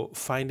so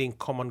finding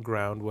common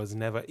ground was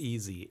never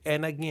easy.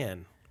 And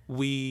again,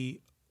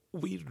 we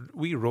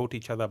wrote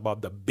each other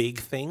about the big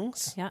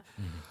things. Yeah.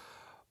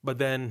 But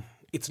then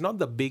it's not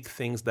the big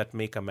things that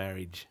make a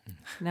marriage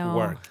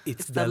work.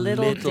 It's the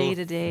little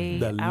day-to-day,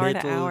 the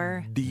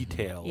hour-to-hour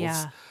details.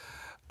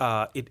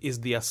 Yeah. It is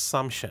the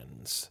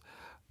assumptions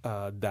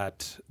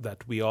that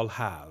we all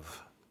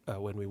have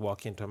when we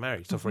walk into a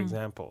marriage. So, for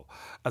example,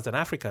 as an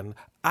African,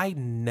 I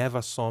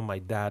never saw my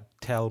dad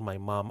tell my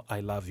mom, I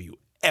love you,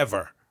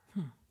 ever.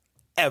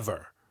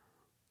 Ever.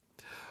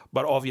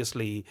 But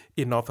obviously,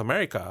 in North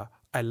America,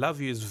 I love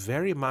you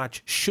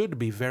should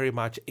be very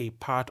much a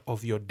part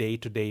of your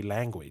day-to-day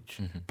language,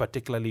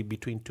 particularly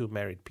between two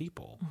married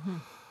people.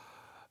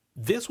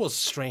 This was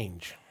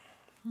strange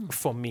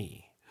for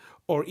me.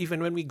 Or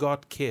even when we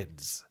got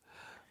kids,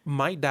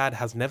 my dad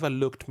has never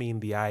looked me in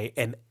the eye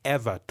and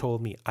ever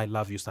told me, I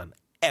love you, son,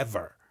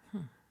 ever.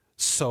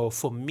 So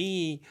for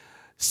me,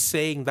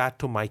 saying that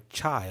to my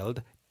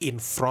child in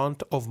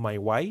front of my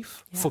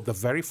wife for the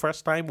very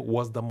first time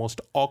was the most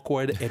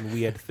awkward and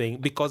weird thing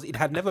because it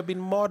had never been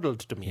modeled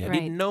to me. I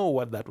didn't know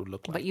what that would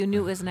look like. But you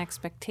knew it was an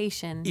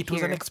expectation. It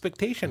was an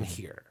expectation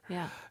here.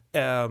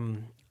 Yeah.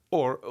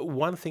 Or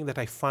one thing that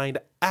I find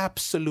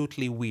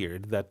absolutely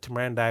weird that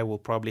Tamara and I will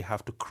probably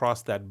have to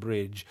cross that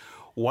bridge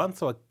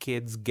once our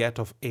kids get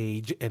of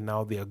age and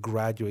now they are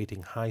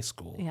graduating high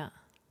school. Yeah.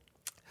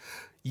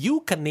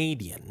 You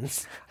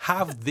Canadians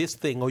have this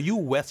thing, or you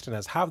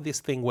Westerners have this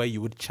thing where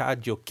you would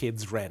charge your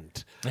kids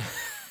rent.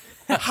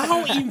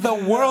 How in the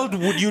world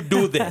would you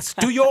do this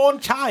to your own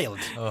child?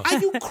 Are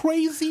you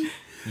crazy?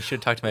 You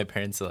should talk to my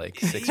parents like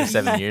 6 or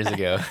 7 years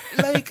ago.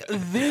 Like,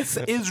 this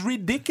is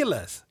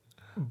ridiculous.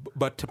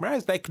 But Tamara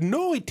is like,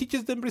 no, it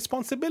teaches them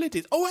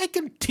responsibilities. Oh, I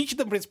can teach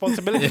them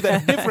responsibilities in a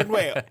different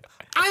way.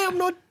 I am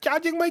not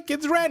charging my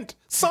kids rent.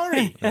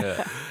 Sorry.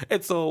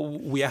 And so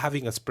we are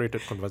having a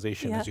spirited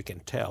conversation, as you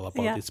can tell,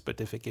 about this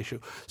specific issue.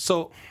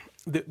 So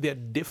there are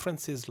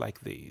differences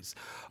like these.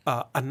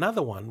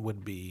 Another one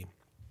would be,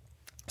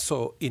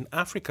 so in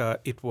Africa,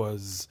 it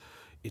was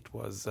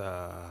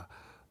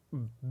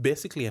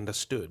basically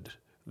understood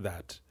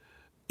that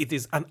it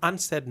is an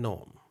unsaid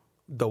norm.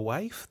 The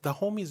wife, the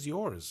home is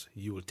yours.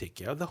 You will take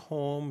care of the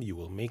home. You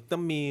will make the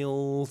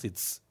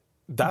meals.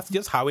 That's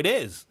just how it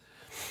is.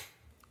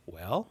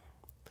 Well,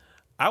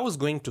 I was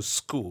going to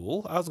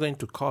school. I was going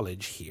to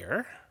college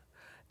here,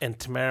 and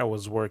Tamara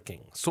was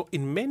working. So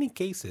in many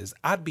cases,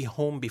 I'd be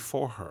home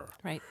before her.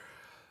 Right.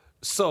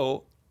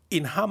 So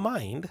in her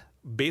mind,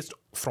 based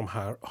from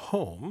her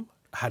home,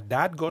 her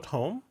dad got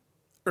home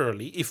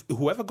early. If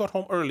whoever got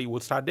home early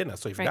would start dinner.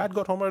 So if dad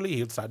got home early,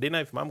 he would start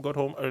dinner. If mom got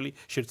home early,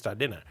 she'd start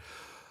dinner.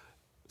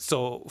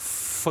 So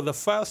for the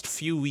first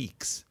few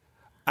weeks,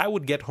 I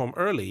would get home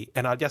early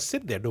and I'll just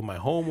sit there, do my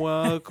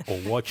homework or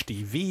watch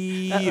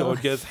TV or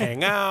just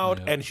hang out.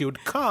 Yeah. And she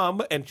would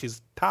come and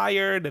she's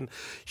tired and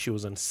she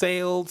was on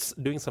sales,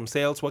 doing some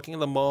sales, working in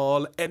the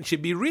mall. And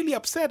she'd be really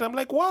upset. I'm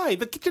like, why?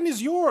 The kitchen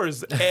is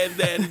yours. And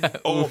then,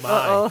 oh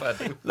my,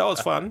 that was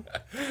fun.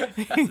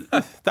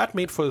 That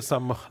made for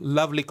some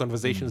lovely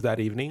conversations that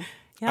evening.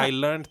 Yeah. I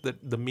learned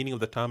the meaning of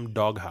the term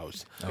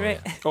doghouse.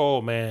 Right.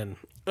 Oh, man.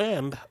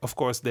 And, of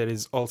course, there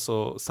is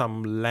also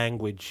some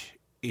language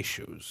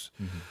issues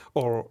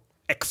or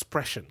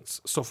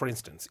expressions. So, for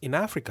instance, in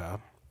Africa,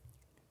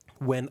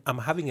 when I'm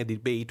having a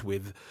debate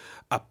with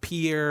a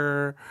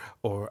peer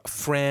or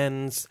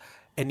friends,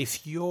 and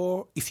if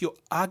your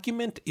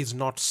argument is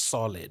not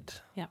solid,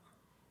 Yeah.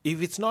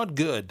 if it's not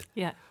good,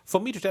 Yeah. for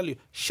me to tell you,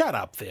 shut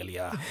up,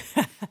 Thalia.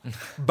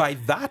 By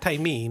that I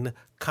mean,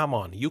 come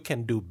on, you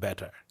can do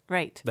better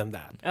Right. than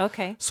that.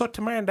 Okay. So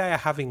Tamara and I are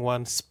having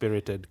one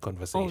spirited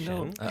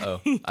conversation.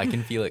 Uh-oh. I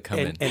can feel it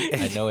coming.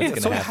 And I know it's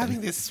going so to we're happen.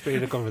 having this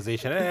spirited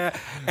conversation. And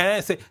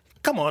I say,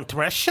 come on,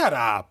 Tamara, shut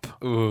up.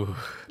 Ooh.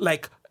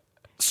 Like,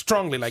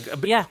 strongly, like,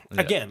 Yeah.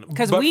 again.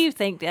 Because but- we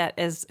think that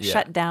as Yeah.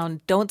 shut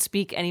down, don't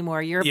speak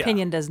anymore. Your Yeah.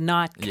 opinion does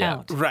not Yeah.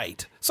 count.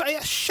 Right. So I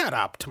shut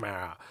up,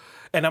 Tamara.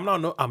 And I'm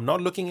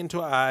not looking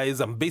into her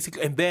eyes. I'm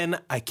basically, and then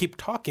I keep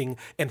talking,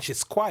 and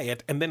she's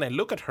quiet. And then I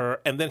look at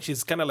her, and then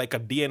she's kind of like a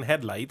deer in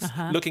headlights,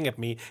 looking at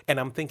me. And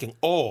I'm thinking,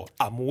 oh,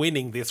 I'm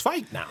winning this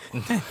fight now.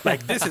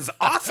 Like, this is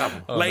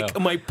awesome. Like,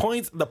 my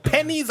points, the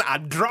pennies are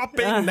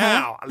dropping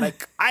now.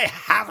 Like, I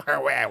have her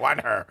where I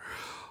want her.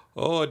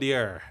 Oh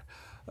dear.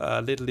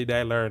 Little did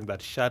I learn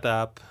that shut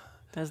up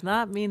Does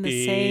not mean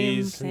the same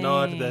is thing.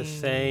 not the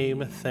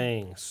same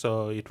thing.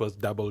 So it was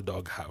double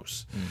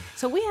doghouse.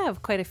 So we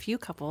have quite a few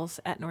couples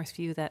at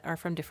Northview that are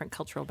from different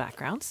cultural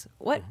backgrounds.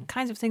 What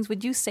kinds of things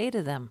would you say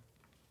to them?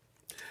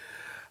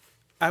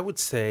 I would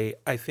say,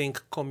 I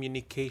think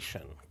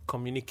communication.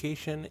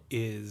 Communication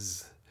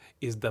is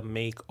the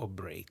make or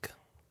break.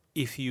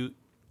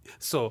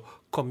 So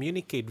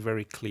communicate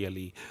very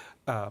clearly,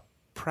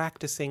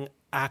 practicing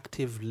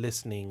active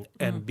listening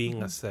and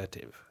being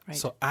assertive. Right.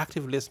 So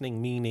active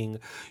listening meaning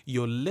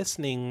you're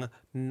listening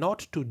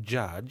not to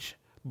judge,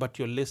 but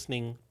you're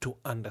listening to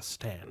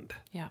understand.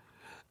 Yeah.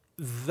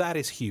 That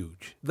is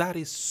huge. That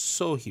is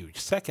so huge.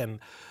 Second,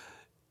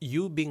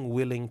 you being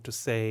willing to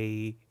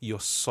say you're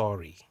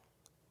sorry.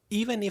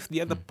 Even if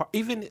the other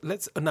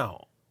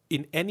now,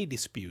 in any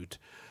dispute,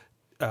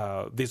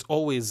 there's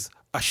always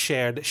a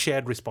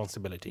shared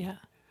responsibility.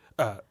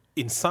 Yeah.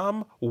 In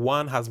some,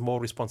 one has more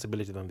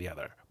responsibility than the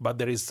other, but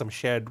there is some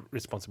shared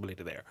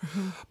responsibility there.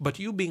 But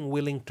you being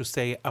willing to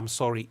say, I'm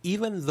sorry,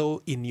 even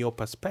though in your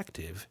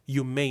perspective,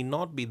 you may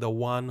not be the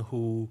one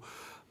who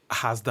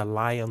has the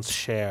lion's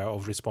share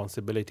of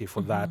responsibility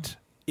for that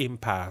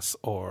impasse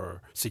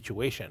or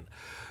situation.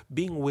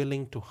 Being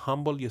willing to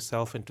humble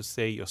yourself and to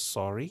say you're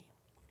sorry,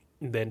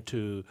 then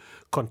to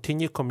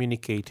continue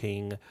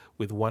communicating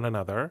with one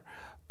another,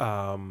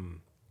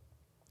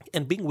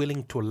 and being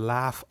willing to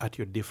laugh at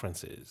your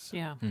differences.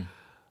 Yeah.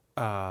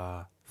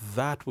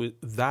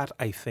 That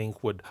I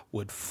think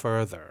would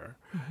further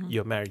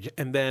your marriage.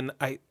 And then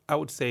I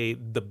would say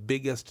the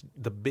biggest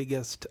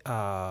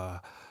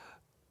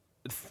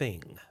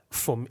thing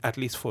for at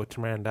least for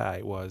Tamara and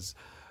I was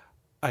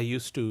I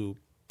used to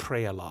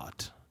pray a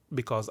lot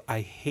because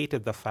I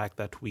hated the fact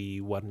that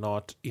we were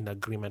not in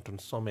agreement on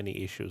so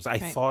many issues. I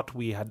thought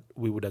we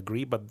would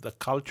agree, but the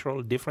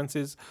cultural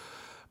differences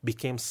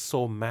became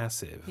so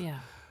massive. Yeah.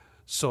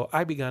 So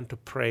I began to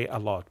pray a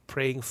lot,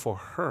 praying for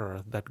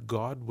her that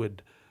God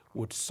would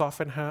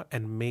soften her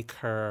and make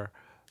her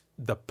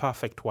the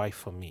perfect wife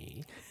for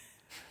me.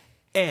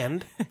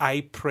 And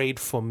I prayed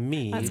for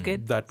me That's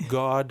good. that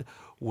God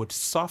would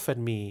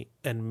soften me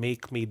and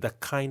make me the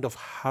kind of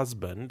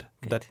husband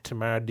that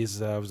Tamara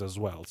deserves as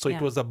well. So Yeah.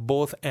 it was a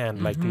both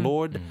and, like,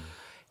 Lord,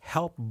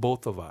 help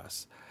both of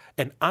us.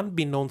 And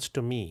unbeknownst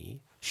to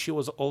me, she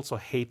was also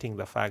hating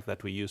the fact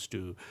that we used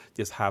to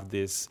just have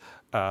these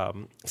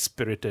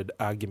spirited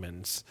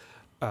arguments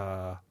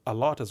a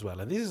lot as well.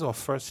 And this is our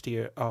first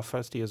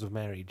years of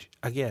marriage.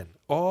 Again,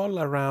 all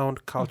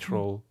around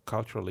cultural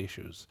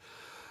issues.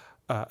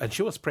 And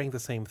she was praying the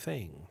same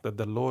thing, that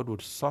the Lord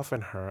would soften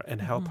her and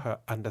help her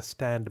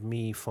understand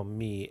me for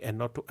me,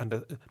 and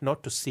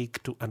not to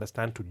seek to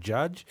understand to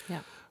judge,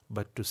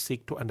 but to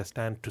seek to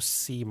understand to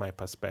see my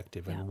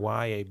perspective and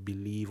why I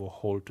believe or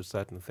hold to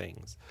certain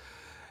things.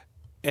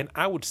 And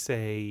I would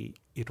say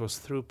it was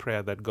through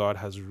prayer that God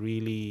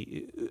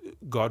really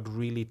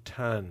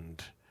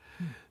turned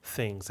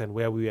things, and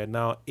where we are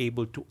now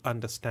able to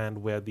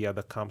understand where the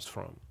other comes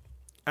from.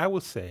 I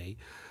would say,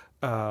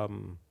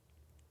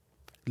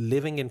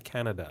 living in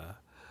Canada,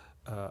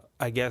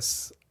 I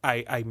guess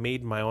I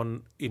made my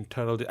own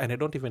internal, and I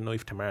don't even know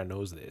if Tamara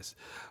knows this,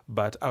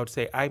 but I would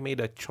say I made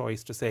a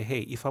choice to say,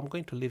 hey, if I'm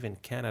going to live in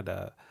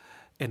Canada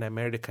and I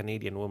married a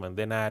Canadian woman,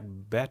 then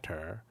I'd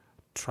better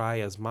try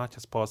as much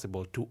as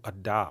possible to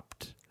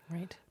adapt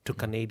to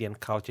Canadian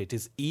culture. It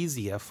is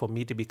easier for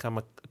me to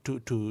become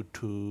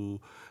to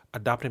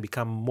adapt and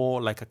become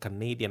more like a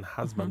Canadian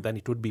husband than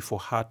it would be for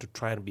her to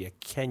try and be a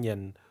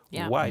Kenyan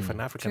wife, an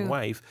African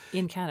wife.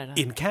 In Canada.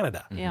 In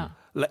Canada. Yeah.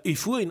 Like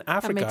if we're in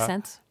Africa, that makes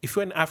sense. If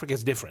we're in Africa,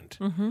 it's different.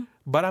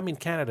 But I'm in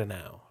Canada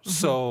now.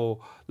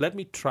 So let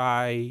me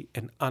try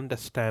and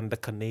understand the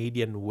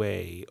Canadian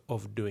way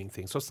of doing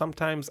things. So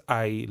sometimes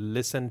I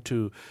listen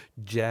to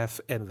Jeff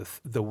and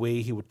the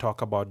way he would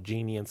talk about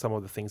Jeannie and some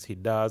of the things he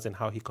does and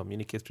how he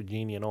communicates to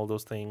Jeannie and all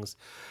those things.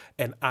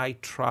 And I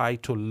try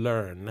to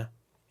learn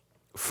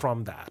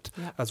from that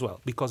as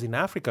well. Because in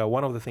Africa,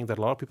 one of the things that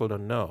a lot of people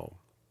don't know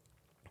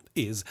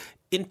is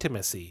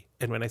intimacy.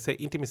 And when I say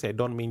intimacy, I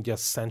don't mean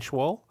just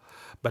sensual,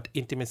 but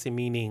intimacy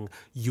meaning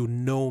you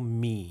know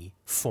me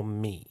for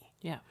me.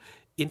 Yeah.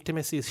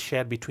 Intimacy is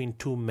shared between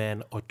two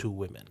men or two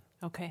women.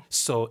 Okay.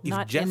 So if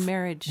not Jeff, in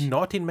marriage.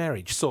 Not in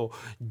marriage. So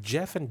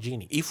Jeff and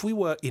Jeannie, if we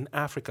were in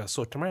Africa,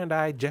 so Tamara and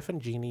I, Jeff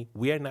and Jeannie,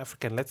 we are in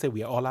Africa, and let's say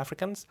we are all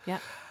Africans. Yeah.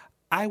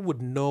 I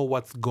would know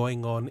what's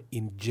going on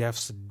in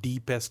Jeff's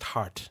deepest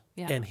heart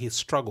and his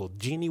struggle.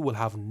 Jeannie will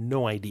have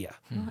no idea.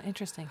 Oh,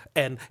 interesting.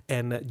 And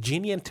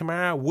Jeannie and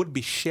Tamara would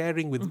be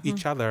sharing with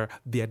each other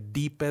their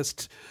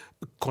deepest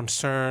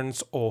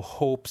concerns or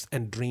hopes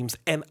and dreams.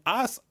 And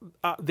us,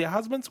 their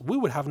husbands, we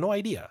would have no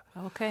idea.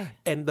 Okay.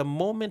 And the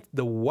moment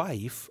the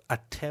wife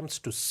attempts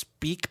to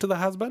speak to the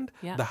husband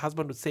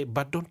would say,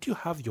 but don't you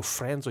have your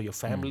friends or your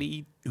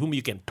family whom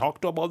you can talk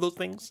to about those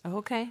things?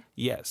 Okay.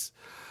 Yes.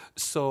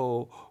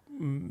 So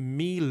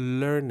me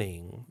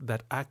learning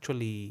that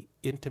actually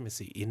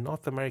intimacy in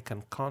North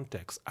American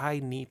context, I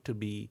need to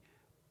be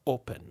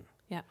open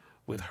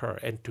with her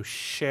and to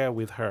share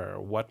with her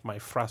what my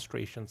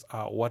frustrations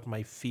are, what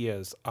my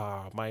fears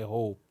are, my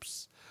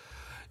hopes,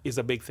 is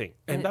a big thing.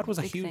 And that was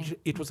a huge,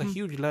 it was a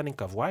huge learning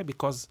curve. Why?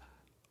 Because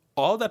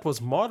all that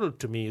was modeled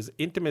to me is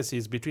intimacy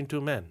is between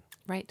two men.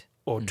 Right.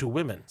 Or two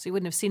women. So you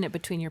wouldn't have seen it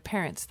between your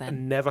parents then? I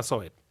never saw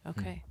it.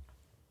 Okay.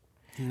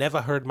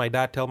 Never heard my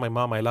dad tell my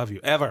mom, I love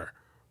you, ever.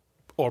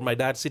 Or my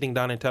dad sitting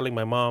down and telling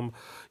my mom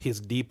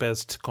his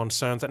deepest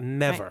concerns.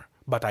 Never. Right.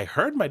 But I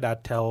heard my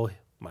dad tell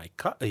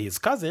his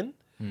cousin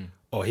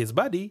or his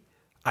buddy.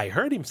 I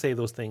heard him say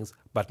those things,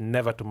 but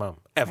never to mom,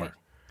 ever. Right.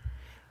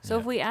 So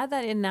if we add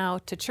that in now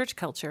to church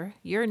culture,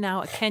 you're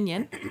now a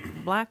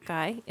Kenyan, black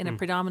guy in a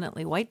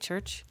predominantly white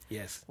church.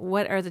 Yes.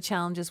 What are the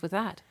challenges with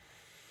that?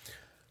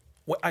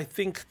 Well, I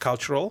think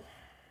cultural.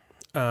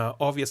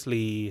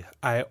 Obviously,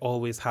 I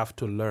always have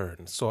to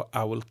learn. So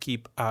I will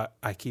keep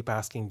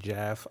asking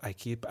Jeff, I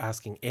keep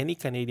asking any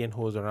Canadian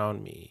who's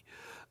around me,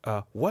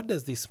 what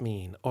does this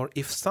mean? Or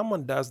if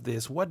someone does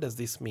this, what does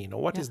this mean?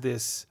 Or what is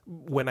this?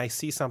 When I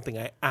see something,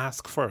 I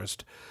ask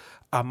first,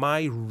 am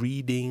I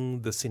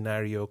reading the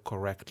scenario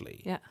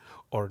correctly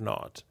or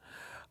not?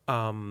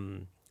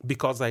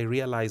 Because I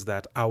realize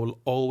that I will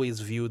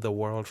always view the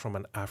world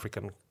from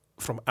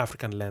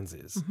African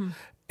lenses.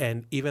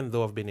 And even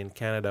though I've been in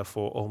Canada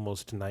for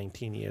almost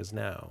 19 years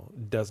now,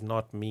 does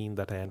not mean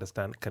that I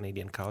understand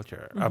Canadian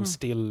culture. I'm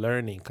still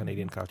learning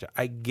Canadian culture.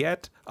 I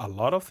get a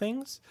lot of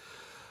things,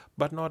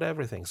 but not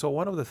everything. So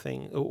one of the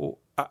things,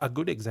 a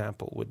good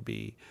example would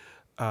be,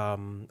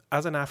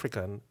 as an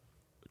African,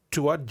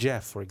 toward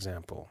Jeff, for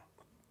example,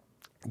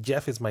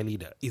 Jeff is my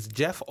leader. Is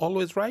Jeff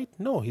always right?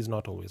 No, he's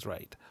not always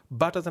right.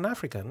 But as an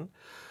African,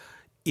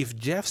 if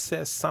Jeff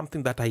says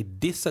something that I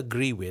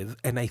disagree with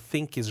and I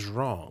think is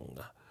wrong,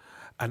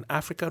 an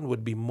African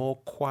would be more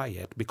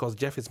quiet because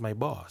Jeff is my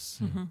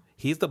boss.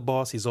 He's the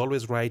boss. He's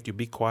always right. You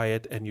be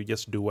quiet and you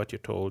just do what you're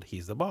told.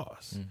 He's the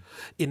boss.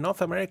 In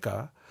North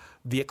America,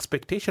 the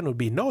expectation would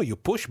be, no, you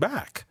push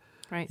back.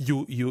 Right.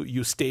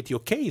 You state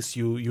your case.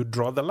 You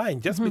draw the line.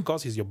 Just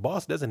because he's your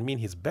boss doesn't mean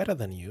he's better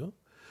than you.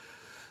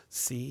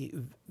 See,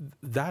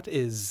 that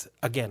is,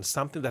 again,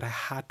 something that I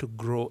had to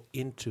grow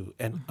into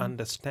and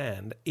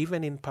understand,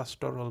 even in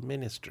pastoral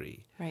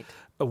ministry. Right.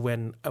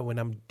 When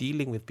I'm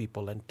dealing with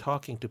people and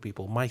talking to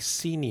people, my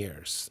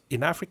seniors.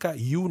 In Africa,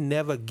 you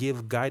never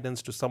give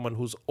guidance to someone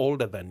who's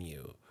older than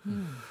you.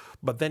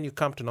 But then you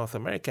come to North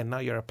America and now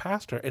you're a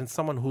pastor and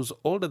someone who's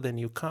older than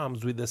you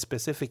comes with a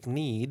specific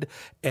need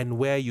and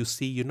where you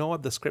see, you know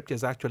what, the scripture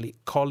is actually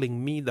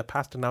calling me, the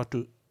pastor, now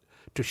to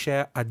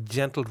share a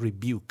gentle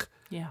rebuke.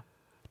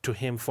 To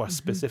him for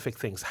specific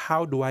things.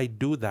 How do I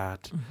do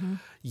that?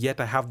 Yet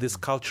I have this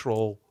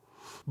cultural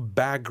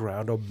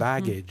background or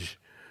baggage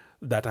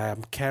that I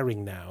am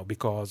carrying now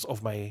because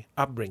of my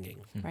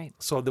upbringing. Right.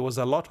 So there was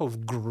a lot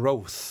of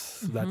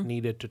growth that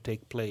needed to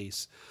take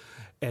place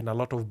and a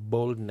lot of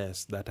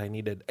boldness that I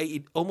needed.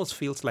 It almost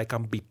feels like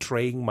I'm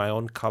betraying my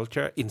own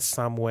culture in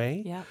some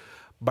way. Yeah.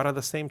 But at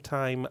the same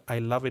time, I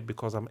love it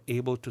because I'm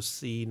able to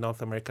see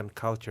North American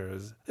culture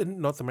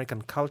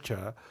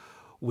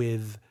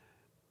with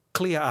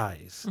clear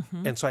eyes.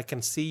 And so I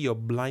can see your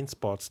blind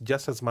spots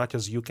just as much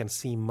as you can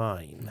see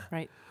mine.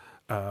 Right.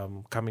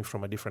 Coming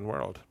from a different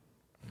world.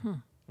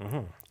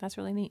 That's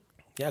really neat.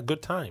 Yeah,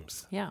 good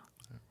times. Yeah.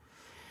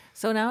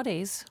 So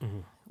nowadays,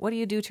 what do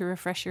you do to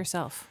refresh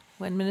yourself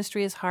when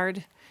ministry is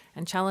hard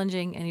and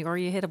challenging or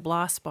you hit a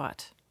blah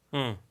spot?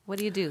 What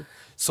do you do?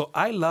 So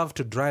I love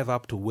to drive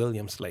up to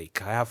Williams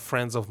Lake. I have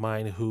friends of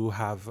mine who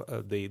have,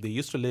 they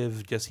used to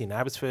live just in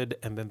Abbotsford,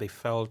 and then they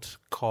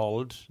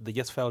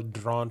just felt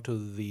drawn to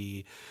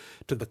the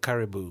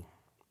Caribou.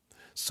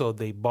 So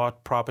they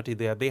bought property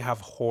there. They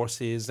have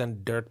horses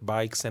and dirt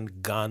bikes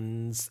and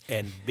guns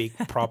and big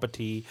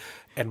property.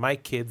 And my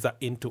kids are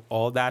into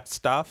all that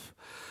stuff.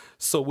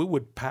 So we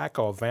would pack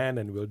our van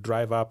and we'll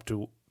drive up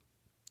to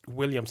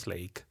Williams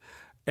Lake.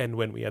 And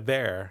when we are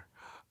there,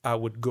 I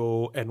would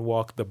go and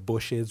walk the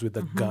bushes with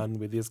a gun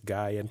with this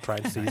guy and try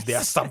to see if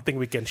there's something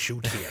we can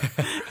shoot here,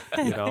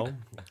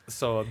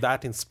 So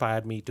that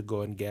inspired me to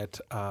go and get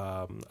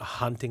a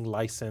hunting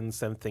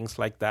license and things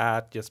like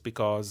that, just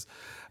because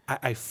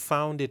I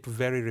found it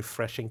very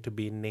refreshing to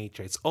be in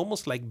nature. It's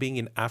almost like being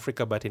in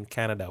Africa, but in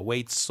Canada, where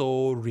it's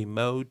so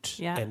remote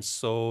and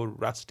so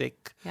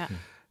rustic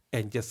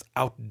and just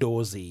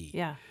outdoorsy.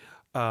 Yeah.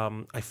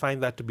 I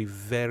find that to be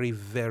very,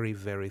 very,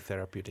 very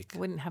therapeutic.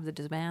 Wouldn't have the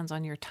demands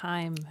on your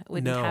time.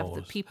 Wouldn't have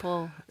the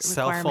people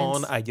Cell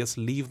requirements. phone, I just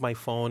leave my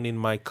phone in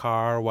my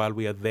car while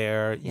we are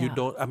there. Yeah.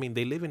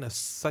 They live in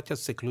such a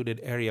secluded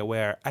area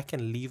where I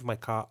can leave my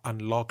car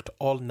unlocked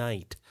all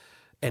night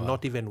and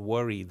not even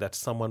worry that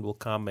someone will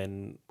come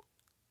and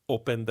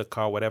open the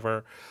car,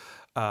 whatever.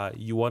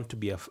 You want to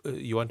be a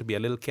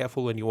little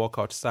careful when you walk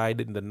outside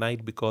in the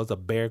night because a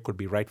bear could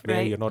be right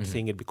there. You're not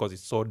seeing it because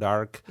it's so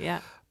dark. Yeah.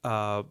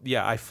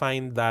 I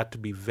find that to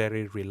be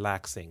very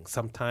relaxing.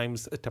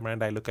 Sometimes Tamara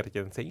and I look at it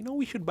and say,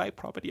 we should buy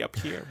property up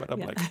here. But I'm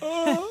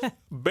like,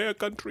 bear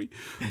country.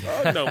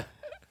 No.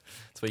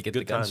 That's what you get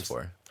the guns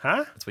for.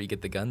 Huh? That's what you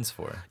get the guns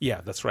for.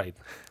 Yeah, that's right.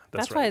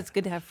 That's why it's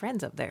good to have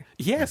friends up there.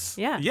 Yes.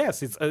 Yeah.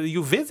 Yes. It's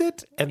you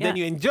visit and then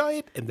you enjoy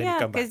it and then you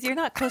come back. because you're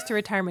not close to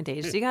retirement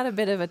age. So you got a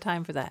bit of a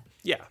time for that.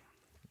 Yeah.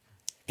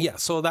 Yeah,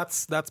 so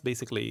that's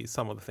basically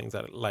some of the things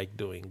that I like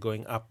doing,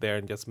 going up there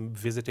and just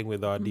visiting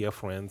with our dear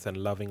friends and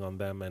loving on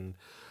them and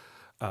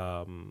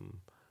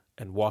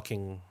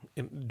walking,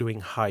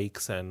 doing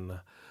hikes, and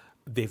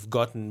they've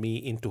gotten me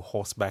into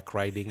horseback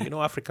riding.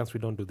 Africans,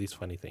 we don't do these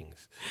funny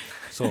things.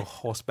 So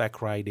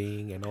horseback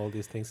riding and all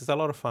these things, it's a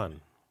lot of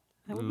fun.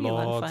 That would be a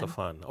lot of fun. Of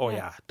fun. Oh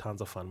yeah, tons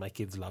of fun. My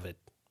kids love it.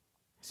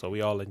 So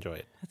we all enjoy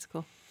it. That's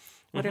cool.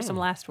 What are some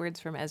last words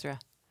from Ezra?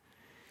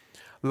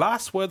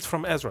 Last words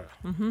from Ezra.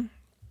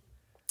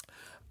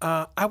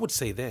 I would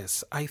say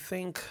this. I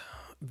think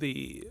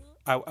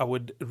I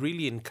would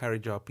really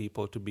encourage our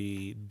people to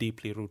be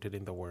deeply rooted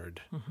in the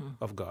Word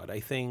of God. I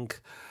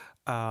think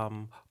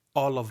all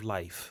of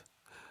life,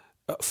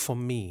 for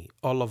me,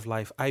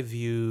 I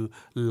view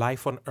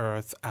life on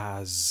earth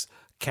as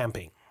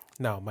camping.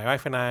 Now, my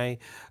wife and I,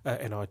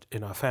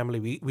 in our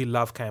family, we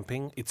love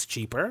camping. It's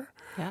cheaper,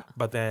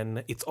 but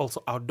then it's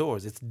also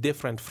outdoors. It's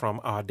different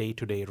from our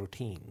day-to-day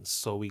routines.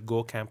 So we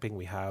go camping.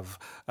 We have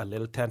a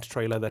little tent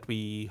trailer that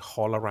we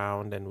haul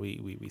around, and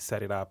we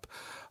set it up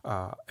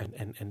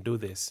and do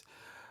this.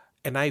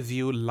 And I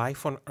view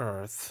life on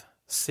earth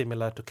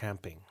similar to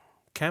camping.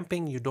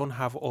 Camping, you don't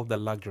have all the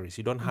luxuries.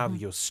 You don't have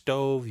your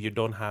stove. You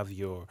don't have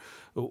your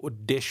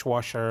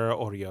dishwasher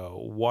or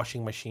your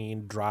washing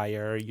machine,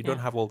 dryer. You don't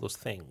have all those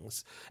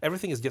things.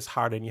 Everything is just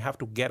hard, and you have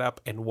to get up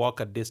and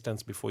walk a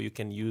distance before you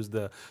can use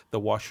the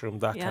washroom,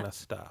 that kind of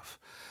stuff.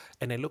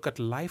 And I look at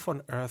life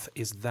on earth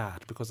is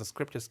that, because the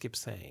scriptures keep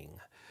saying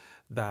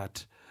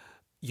that,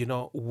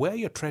 where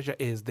your treasure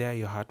is, there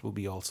your heart will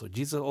be also.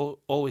 Jesus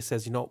always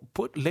says,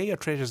 lay your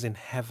treasures in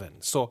heaven.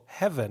 So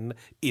heaven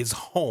is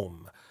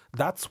home.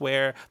 That's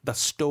where the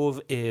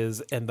stove is,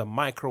 and the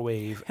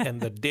microwave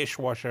and the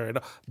dishwasher.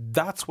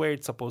 That's where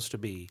it's supposed to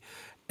be.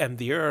 And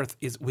the earth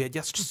is, we're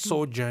just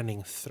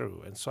sojourning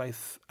through. And so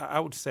I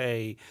would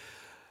say,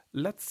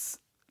 let's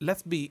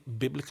be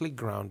biblically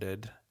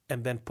grounded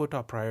and then put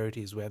our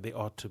priorities where they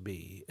ought to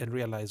be and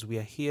realize we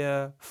are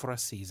here for a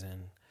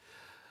season,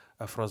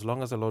 for as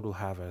long as the Lord will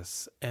have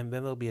us. And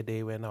then there'll be a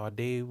day when our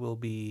day will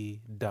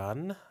be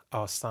done,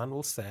 our sun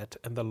will set,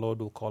 and the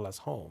Lord will call us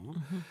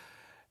home.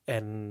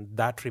 And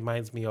that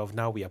reminds me of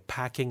now we are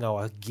packing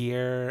our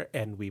gear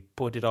and we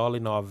put it all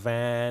in our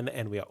van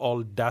and we are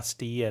all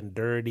dusty and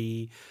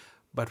dirty,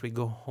 but we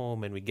go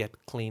home and we get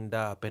cleaned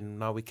up and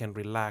now we can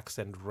relax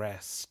and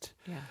rest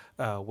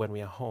when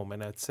we are home.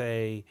 And I'd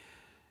say,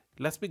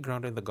 let's be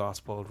grounded in the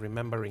gospel,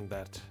 remembering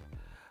that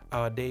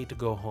our day to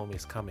go home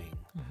is coming.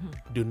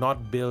 Do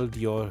not build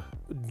your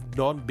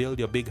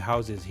big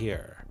houses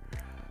here.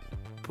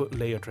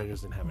 Lay your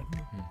treasures in heaven.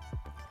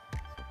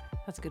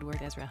 That's a good word,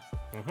 Ezra.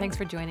 Thanks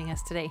for joining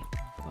us today.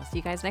 We'll see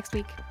you guys next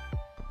week.